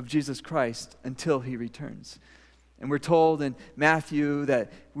of Jesus Christ until he returns. And we're told in Matthew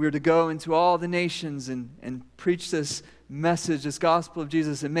that we're to go into all the nations and preach this message, this gospel of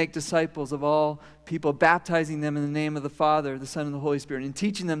Jesus, and make disciples of all people, baptizing them in the name of the Father, the Son, and the Holy Spirit, and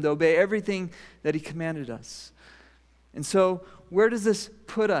teaching them to obey everything that he commanded us. And so, where does this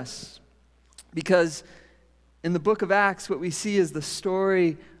put us? Because in the book of Acts, what we see is the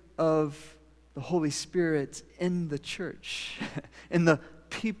story of the Holy Spirit in the church, in the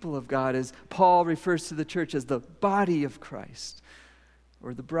people of God, as Paul refers to the church as the body of Christ,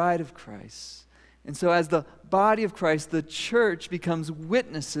 or the bride of Christ. And so as the body of Christ, the church becomes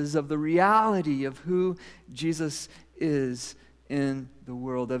witnesses of the reality of who Jesus is in the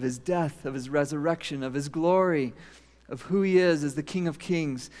world, of his death, of his resurrection, of his glory, of who he is as the King of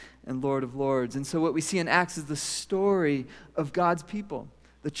Kings and Lord of Lords. And so what we see in Acts is the story of God's people,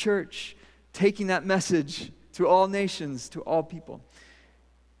 the church, taking that message to all nations, to all people.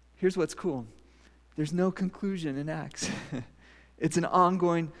 Here's what's cool. There's no conclusion in Acts. It's an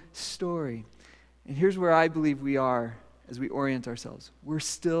ongoing story. And here's where I believe we are as we orient ourselves. We're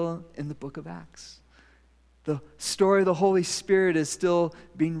still in the book of Acts. The story of the Holy Spirit is still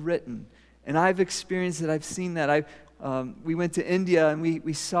being written. And I've experienced it. I've seen that. We went to India and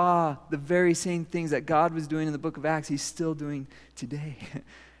we saw the very same things that God was doing in the book of Acts, he's still doing today.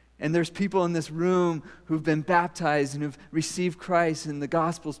 And there's people in this room who've been baptized and who've received Christ, and the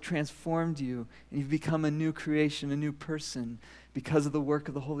gospel's transformed you, and you've become a new creation, a new person, because of the work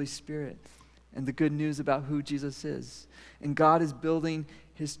of the Holy Spirit and the good news about who Jesus is. And God is building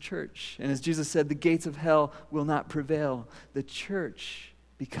his church. And as Jesus said, the gates of hell will not prevail. The church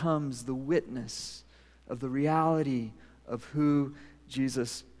becomes the witness of the reality of who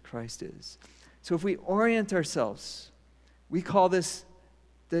Jesus Christ is. So if we orient ourselves, we call this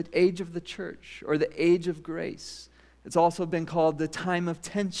the age of the church, or the age of grace. It's also been called the time of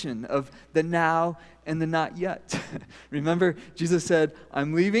tension, of the now and the not yet. Remember, Jesus said,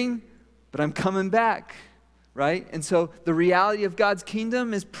 I'm leaving, but I'm coming back, right? And so the reality of God's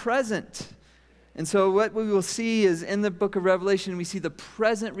kingdom is present. And so what we will see is in the book of Revelation, we see the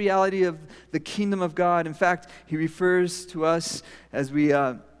present reality of the kingdom of God. In fact, he refers to us as we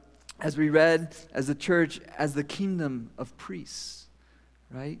read, as the church, as the kingdom of priests.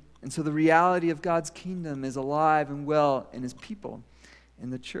 Right? And so the reality of God's kingdom is alive and well in his people, in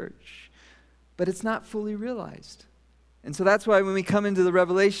the church. But it's not fully realized. And so that's why when we come into the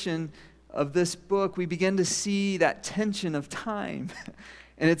revelation of this book, we begin to see that tension of time.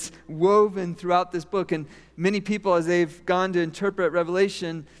 And it's woven throughout this book. And many people, as they've gone to interpret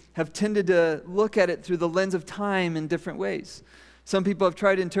Revelation, have tended to look at it through the lens of time in different ways. Some people have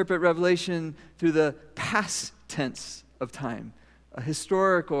tried to interpret Revelation through the past tense of time, a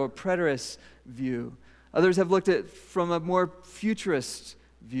historical or preterist view. Others have looked at it from a more futurist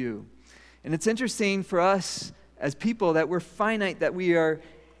view. And it's interesting for us as people that we're finite, that we are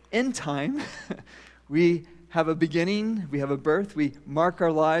in time. We have a beginning, we have a birth, we mark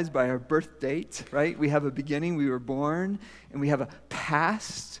our lives by our birth date, right? We have a beginning, we were born, and we have a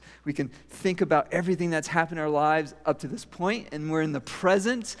past. We can think about everything that's happened in our lives up to this point, and we're in the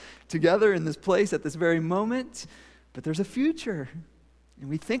present together in this place at this very moment. But there's a future, and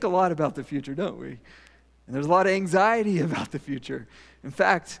we think a lot about the future, don't we? And there's a lot of anxiety about the future. In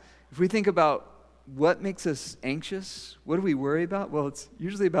fact, if we think about what makes us anxious, what do we worry about? Well, it's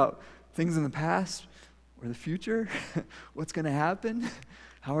usually about things in the past or the future. What's going to happen?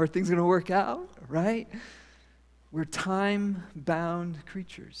 How are things going to work out, right? We're time-bound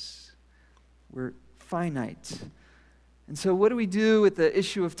creatures. We're finite. And so what do we do with the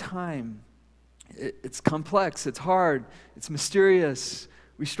issue of time? It's complex, it's hard, it's mysterious.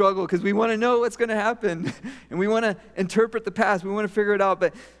 We struggle because we want to know what's going to happen, and we want to interpret the past, we want to figure it out.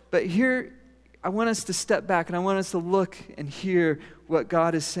 But here, I want us to step back, and I want us to look and hear what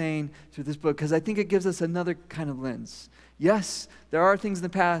God is saying through this book, because I think it gives us another kind of lens. Yes, there are things in the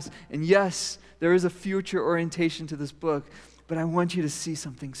past, and yes, there is a future orientation to this book, but I want you to see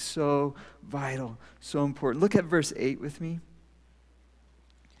something so vital, so important. Look at verse 8 with me.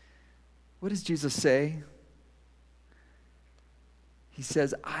 What does Jesus say? He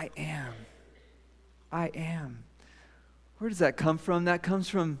says, I am. I am. Where does that come from? That comes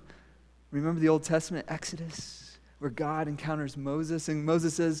from, remember the Old Testament, Exodus, where God encounters Moses, and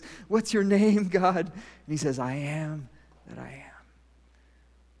Moses says, what's your name, God? And he says, I am that I am.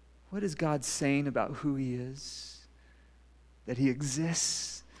 What is God saying about who he is? that he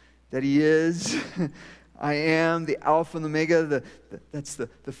exists, that he is. I am the Alpha and the Omega. That's the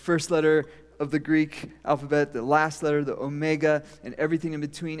first letter of the Greek alphabet, the last letter, the Omega, and everything in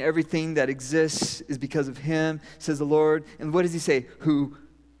between. Everything that exists is because of him, says the Lord. And what does he say? Who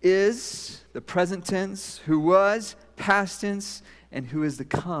is, the present tense, who was, past tense, and who is to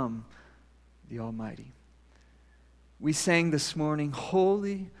come, the Almighty. We sang this morning,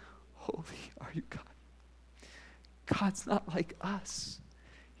 holy, holy are you, God. God's not like us.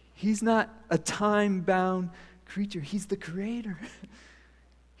 He's not a time-bound creature. He's the creator.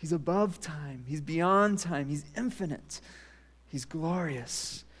 He's above time. He's beyond time. He's infinite. He's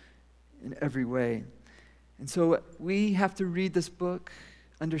glorious in every way. And so we have to read this book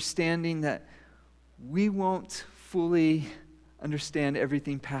understanding that we won't fully understand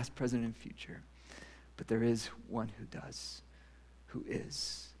everything past, present, and future. But there is one who does, who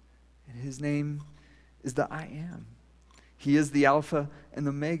is. And his name is the I Am. He is the Alpha and the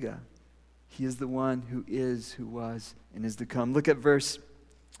Omega. He is the one who is, who was, and is to come. Look at verse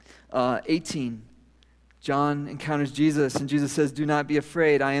 18. John encounters Jesus, and Jesus says, do not be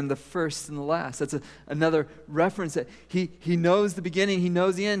afraid. I am the first and the last. That's another reference that he knows the beginning. He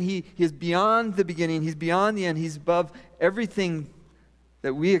knows the end. He is beyond the beginning. He's beyond the end. He's above everything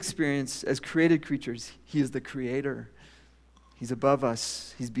that we experience as created creatures. He is the creator. He's above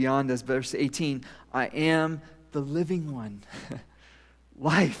us. He's beyond us. Verse 18, I am the living one.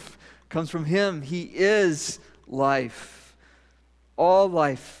 Life comes from him. He is life. All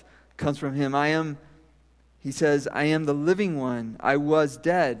life comes from him. He says, I am the living one. I was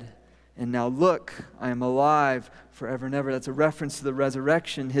dead, and now look, I am alive forever and ever. That's a reference to the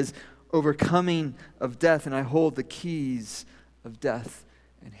resurrection, his overcoming of death, and I hold the keys of death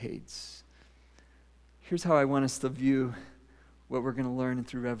and Hades. Here's how I want us to view what we're going to learn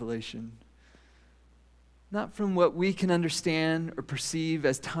through Revelation. Not from what we can understand or perceive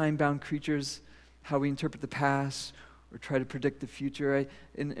as time-bound creatures, how we interpret the past or try to predict the future.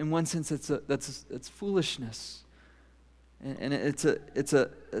 In one sense, it's foolishness, and it's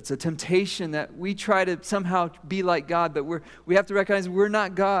a temptation that we try to somehow be like God. But we have to recognize we're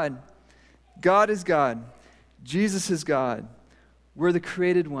not God. God is God. Jesus is God. We're the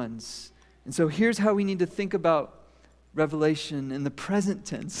created ones. And so here's how we need to think about Revelation in the present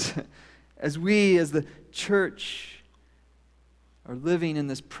tense. As we, as the church, are living in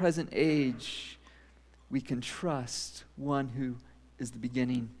this present age, we can trust one who is the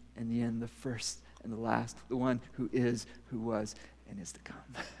beginning and the end, the first and the last, the one who is, who was, and is to come.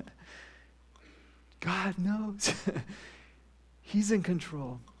 God knows. He's in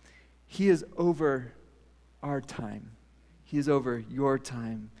control. He is over our time. He is over your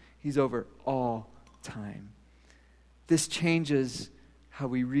time. He's over all time. This changes how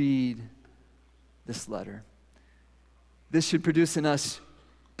we read this letter. This should produce in us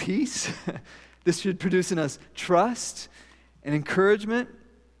peace. This should produce in us trust and encouragement.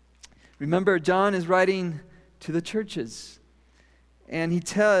 Remember, John is writing to the churches, and he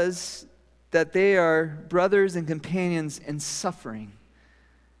tells that they are brothers and companions in suffering.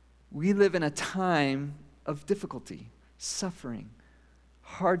 We live in a time of difficulty, suffering,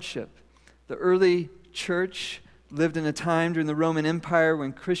 hardship. The early church lived in a time during the Roman Empire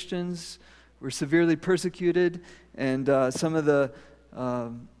when Christians were severely persecuted, and some of the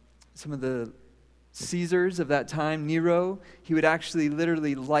Caesars of that time, Nero, he would actually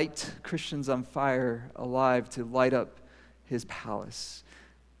literally light Christians on fire alive to light up his palace.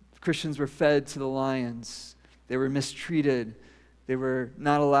 Christians were fed to the lions. They were mistreated. They were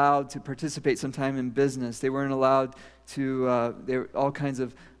not allowed to participate sometime in business. They weren't allowed to, all kinds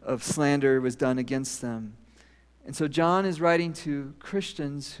of slander was done against them. And so John is writing to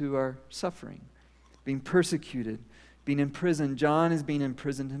Christians who are suffering, being persecuted, being imprisoned. John is being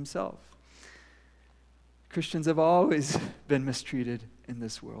imprisoned himself. Christians have always been mistreated in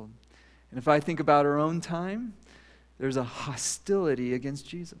this world. And if I think about our own time, there's a hostility against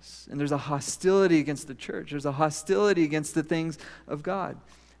Jesus. And there's a hostility against the church. There's a hostility against the things of God.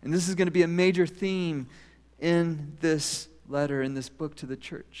 And this is going to be a major theme in this letter, in this book to the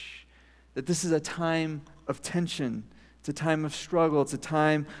church. That this is a time of tension. It's a time of struggle. It's a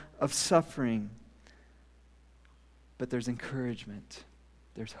time of suffering. But there's encouragement.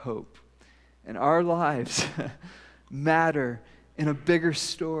 There's hope. And our lives matter in a bigger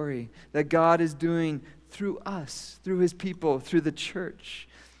story that God is doing through us, through his people, through the church.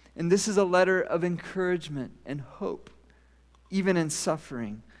 And this is a letter of encouragement and hope, even in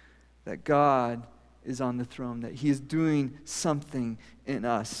suffering, that God is on the throne, that he is doing something in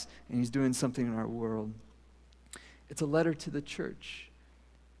us, and he's doing something in our world. It's a letter to the church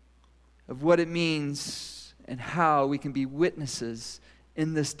of what it means and how we can be witnesses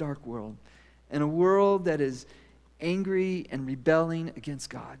in this dark world, in a world that is angry and rebelling against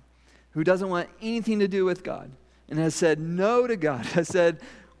God, who doesn't want anything to do with God, and has said no to God, has said,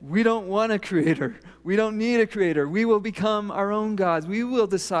 we don't want a creator. We don't need a creator. We will become our own gods. We will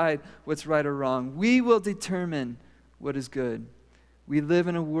decide what's right or wrong. We will determine what is good. We live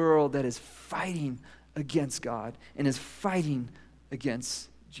in a world that is fighting against God and is fighting against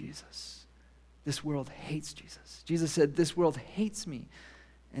Jesus. This world hates Jesus. Jesus said, this world hates me,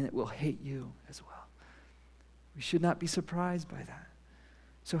 and it will hate you as well. We should not be surprised by that.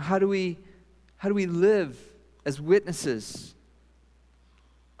 So how do we live as witnesses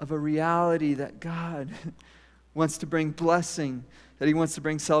of a reality that God wants to bring blessing, that he wants to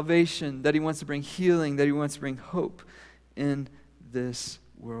bring salvation, that he wants to bring healing, that he wants to bring hope in this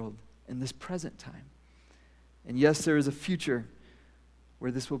world, in this present time? And yes, there is a future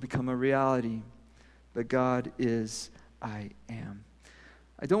where this will become a reality, but God is I am.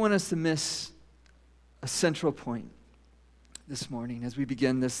 I don't want us to miss a central point this morning as we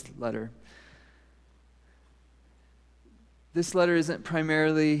begin this letter. This letter isn't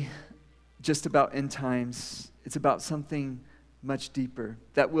primarily just about end times. It's about something much deeper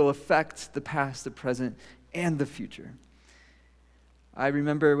that will affect the past, the present, and the future. I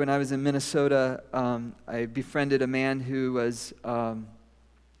remember when I was in Minnesota, I befriended a man who was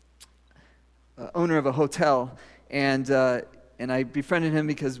owner of a hotel, and I befriended him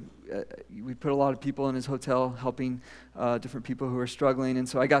because we put a lot of people in his hotel helping different people who were struggling, and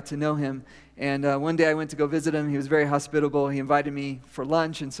so I got to know him. And one day I went to go visit him. He was very hospitable. He invited me for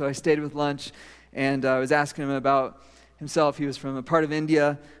lunch, and so I stayed with lunch, and I was asking him about himself. He was from a part of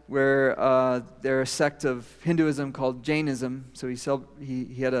India where they're a sect of Hinduism called Jainism. So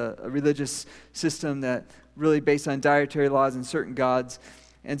he had a religious system that really based on dietary laws and certain gods.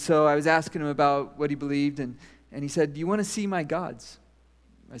 And so I was asking him about what he believed, and he said, do you want to see my gods?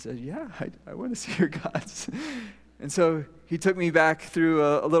 I said, yeah, I want to see your gods. And so he took me back through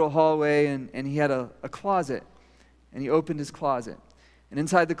a little hallway, and he had a closet, and he opened his closet. And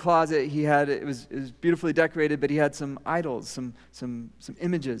inside the closet, it was beautifully decorated, but he had some idols, some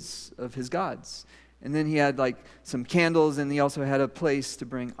images of his gods. And then he had like some candles, and he also had a place to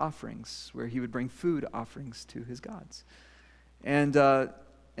bring offerings, where he would bring food offerings to his gods. And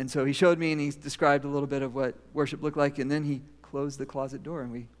so he showed me, and he described a little bit of what worship looked like, and then he closed the closet door, and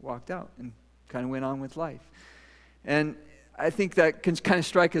we walked out and kind of went on with life. And I think that can kind of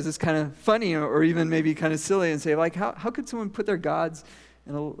strike us as kind of funny or even maybe kind of silly and say, like, how could someone put their gods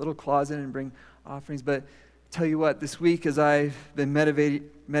in a little closet and bring offerings? But tell you what, this week as I've been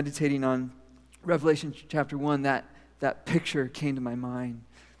meditating on Revelation chapter 1, that picture came to my mind.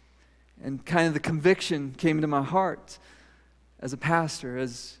 And kind of the conviction came into my heart as a pastor,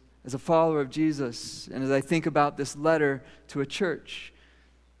 as a follower of Jesus, and as I think about this letter to a church.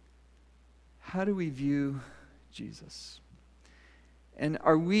 How do we view Jesus? And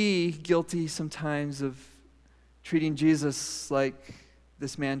are we guilty sometimes of treating Jesus like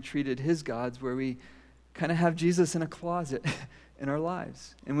this man treated his gods, where we kind of have Jesus in a closet in our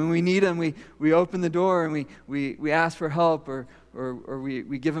lives? And when we need him, we open the door and we ask for help or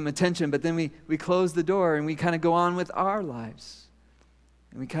we give him attention, but then we close the door and we kind of go on with our lives.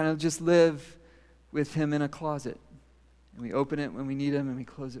 And we kind of just live with him in a closet. And we open it when we need him and we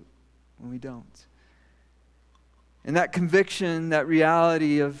close it when we don't. And that conviction, that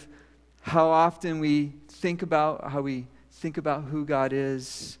reality of how often we think about who God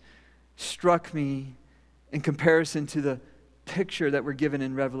is, struck me in comparison to the picture that we're given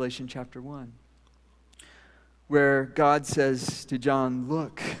in Revelation chapter 1, where God says to John,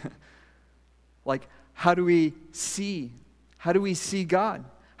 look, like, how do we see? How do we see God?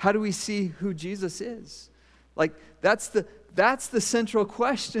 How do we see who Jesus is? Like, that's the central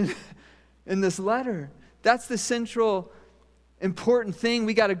question in this letter. That's the central important thing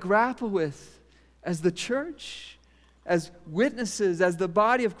we got to grapple with as the church, as witnesses, as the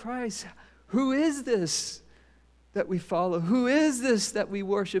body of Christ. Who is this that we follow? Who is this that we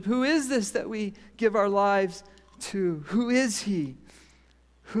worship? Who is this that we give our lives to? Who is he?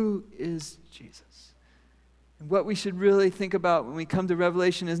 Who is Jesus? And what we should really think about when we come to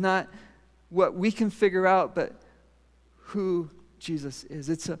Revelation is not what we can figure out, but who Jesus is.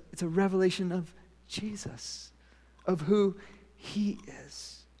 It's a revelation of Jesus, of who he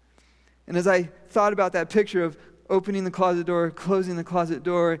is. And as I thought about that picture of opening the closet door, closing the closet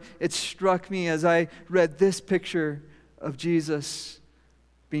door, it struck me as I read this picture of Jesus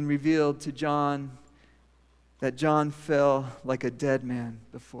being revealed to John, that John fell like a dead man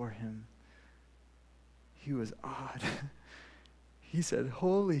before him. He was awed. He said,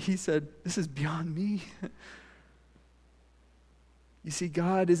 holy. He said, this is beyond me. You see,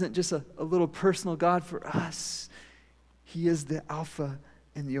 God isn't just a little personal God for us. He is the Alpha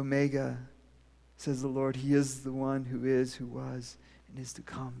and the Omega, says the Lord. He is the one who is, who was, and is to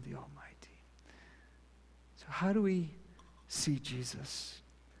come, the Almighty. So how do we see Jesus?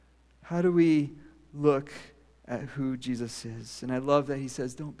 How do we look at who Jesus is? And I love that he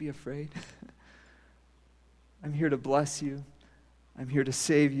says, don't be afraid. I'm here to bless you. I'm here to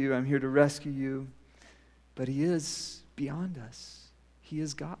save you. I'm here to rescue you. But he is beyond us. He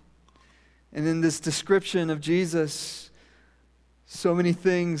is God. And in this description of Jesus, so many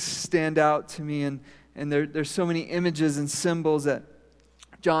things stand out to me, and there's so many images and symbols that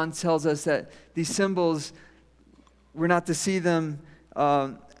John tells us that these symbols, we're not to see them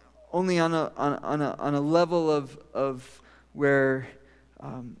only on a level of where,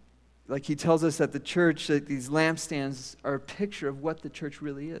 like he tells us that the church, that these lampstands are a picture of what the church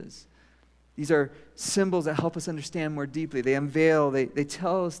really is. These are symbols that help us understand more deeply. They unveil, they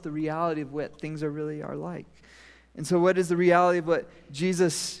tell us the reality of what things really are like. And so what is the reality of what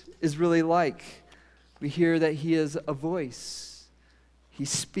Jesus is really like? We hear that he is a voice. He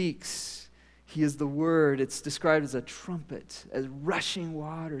speaks. He is the Word. It's described as a trumpet, as rushing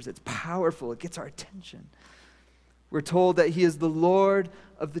waters. It's powerful. It gets our attention. We're told that he is the Lord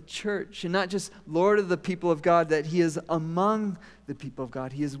of the church, and not just Lord of the people of God, that he is among the people of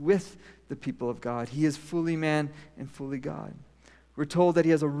God. He is with the people of God. He is fully man and fully God. We're told that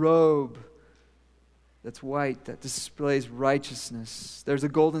he has a robe that's white, that displays righteousness. There's a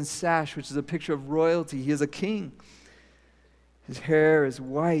golden sash, which is a picture of royalty. He is a king. His hair is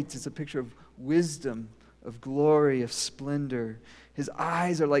white. It's a picture of wisdom, of glory, of splendor. His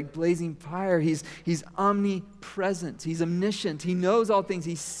eyes are like blazing fire. He's omnipresent. He's omniscient. He knows all things.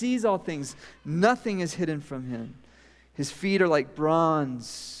 He sees all things. Nothing is hidden from him. His feet are like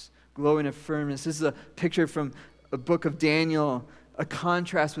bronze, glowing of firmness. This is a picture from a book of Daniel, a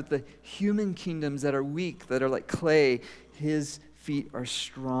contrast with the human kingdoms that are weak, that are like clay. His feet are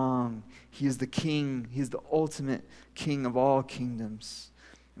strong. He is the king. He is the ultimate king of all kingdoms.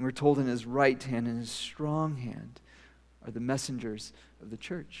 And we're told in his right hand and his strong hand are the messengers of the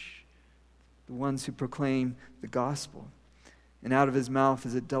church, the ones who proclaim the gospel. And out of his mouth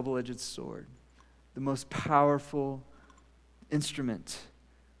is a double-edged sword. The most powerful instrument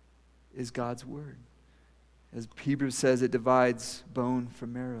is God's word. As Hebrews says, it divides bone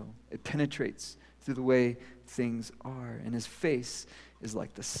from marrow. It penetrates through the way things are. And his face is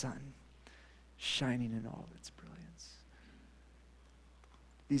like the sun, shining in all of its brilliance.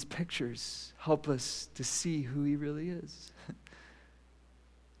 These pictures help us to see who he really is. I'm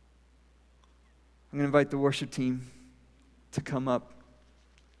going to invite the worship team to come up.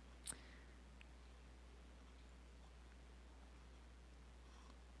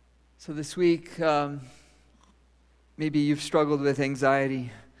 So this week, maybe you've struggled with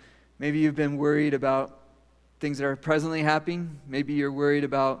anxiety. Maybe you've been worried about things that are presently happening. Maybe you're worried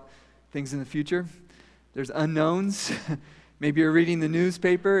about things in the future. There's unknowns. Maybe you're reading the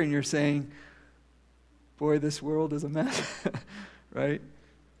newspaper and you're saying, boy, this world is a mess, right?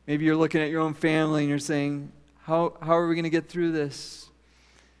 Maybe you're looking at your own family and you're saying, how are we going to get through this?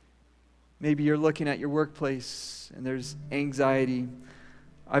 Maybe you're looking at your workplace and there's anxiety.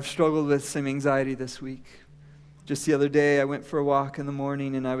 I've struggled with some anxiety this week. Just the other day, I went for a walk in the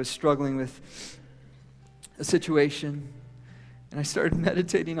morning and I was struggling with a situation. And I started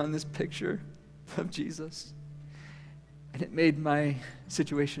meditating on this picture of Jesus. And it made my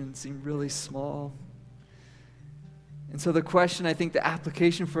situation seem really small. And so the question, I think the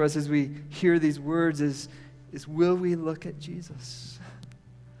application for us as we hear these words is will we look at Jesus?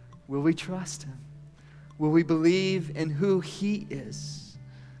 Will we trust him? Will we believe in who he is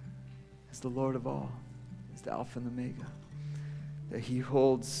as the Lord of all, as the Alpha and the Omega? That he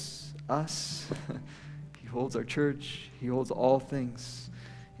holds us, he holds our church, he holds all things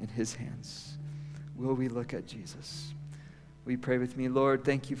in his hands. Will we look at Jesus? Will you pray with me? Lord,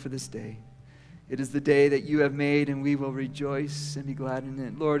 thank you for this day. It is the day that you have made, and we will rejoice and be glad in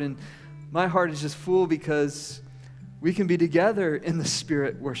it. Lord, and my heart is just full because we can be together in the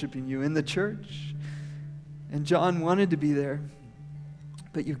Spirit worshiping you in the church. And John wanted to be there,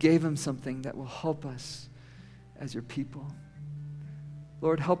 but you gave him something that will help us as your people.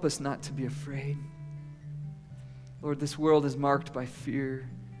 Lord, help us not to be afraid. Lord, this world is marked by fear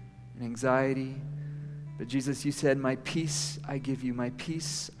and anxiety. But Jesus, you said, my peace I give you, my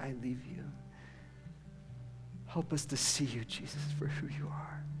peace I leave you. Help us to see you, Jesus, for who you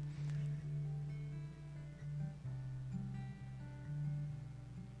are.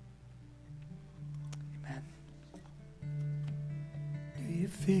 Amen.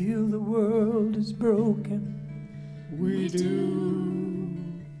 world is broken? We do.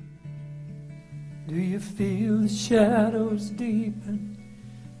 Do you feel the shadows deepen?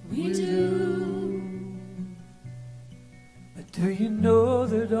 We do. But do you know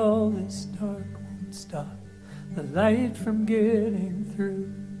that all this dark won't stop the light from getting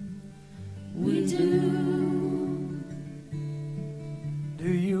through? We do. Do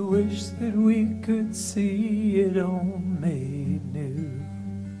you wish that we could see it all made new?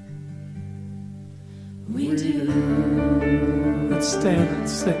 We do. Let's stand and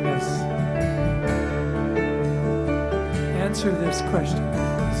sing this. Answer this question.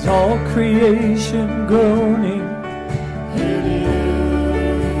 Is all creation groaning? It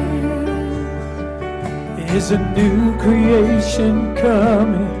is. Is a new creation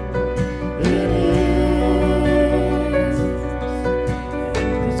coming? It is.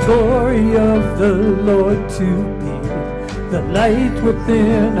 The glory of the Lord to be the light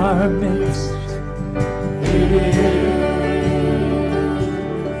within our midst. It is.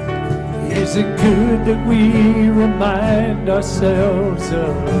 Is it good that we remind ourselves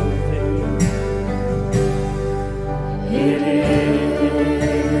of it? It is.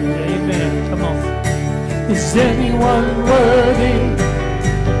 Amen. Come on. Is anyone worthy?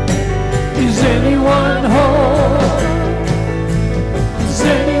 Is anyone whole? Is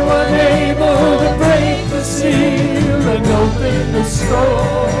anyone able to break the seal and open the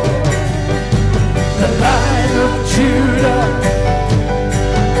scroll? The Lion of Judah,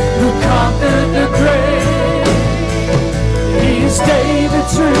 who conquered the grave. He is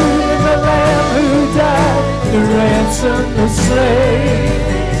David's root and the Lamb who died to ransom the slave.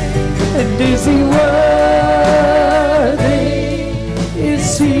 And is he worthy? Is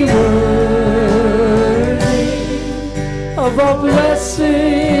he worthy of all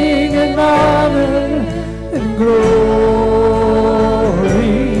blessing and honor and glory?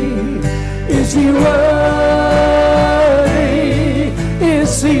 Is he worthy?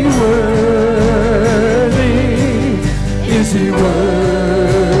 Is he worthy? Is he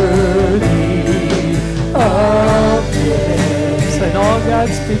worthy of this? And all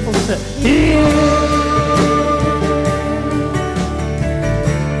God's people said, He is.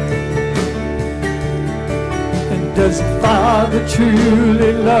 And does the Father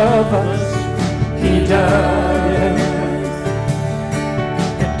truly love us? He does.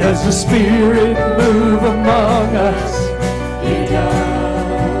 And does the Spirit move among us? He does.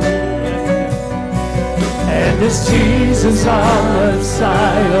 And is Jesus our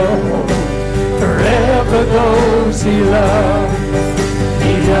Messiah? Forever those he loves,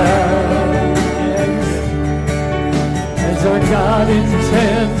 he does. As our God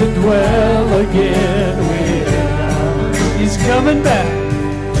intends to dwell again with us, he's coming back,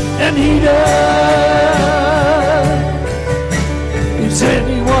 and he does. Is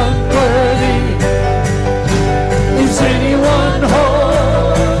anyone worthy? Is anyone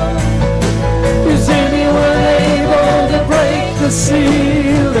whole? Is anyone able to break the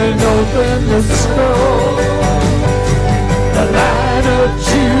seal and open the scroll? The Lion of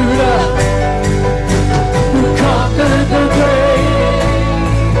Judah, who conquered the grave.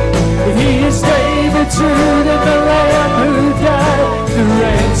 He is David's root and the Lamb who died to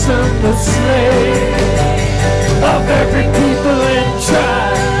ransom the slave of every people and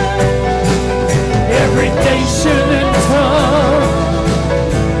tribe, every nation and tongue.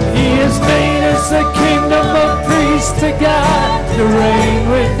 He has made us a kingdom of priests to God, to reign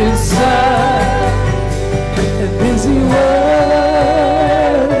with his Son. And is he worthy?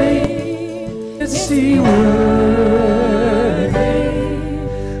 Is he worthy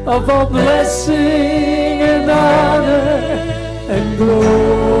of all blessing and honor and glory?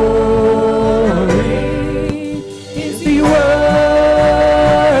 Is he worthy?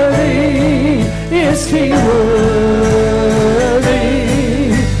 Is he worthy?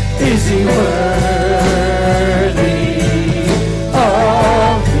 Is he worthy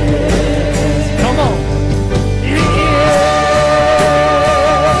of this? Come on.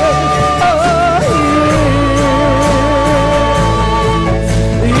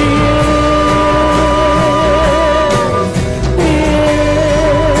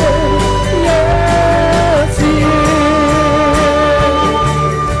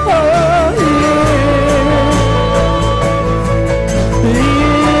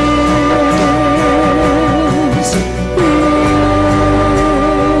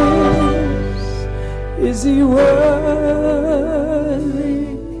 Is he worthy?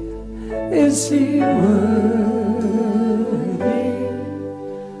 Is he worthy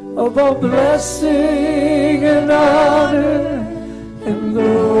of all blessing and honor and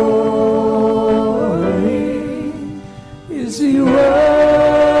glory? Is he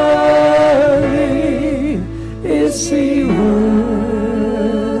worthy?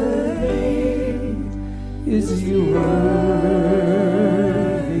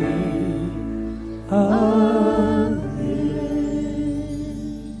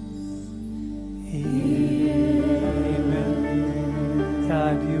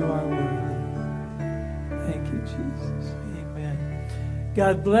 God, you are worthy. Thank you, Jesus. Amen.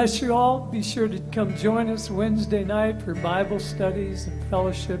 God bless you all. Be sure to come join us Wednesday night for Bible studies and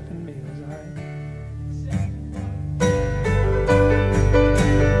fellowship and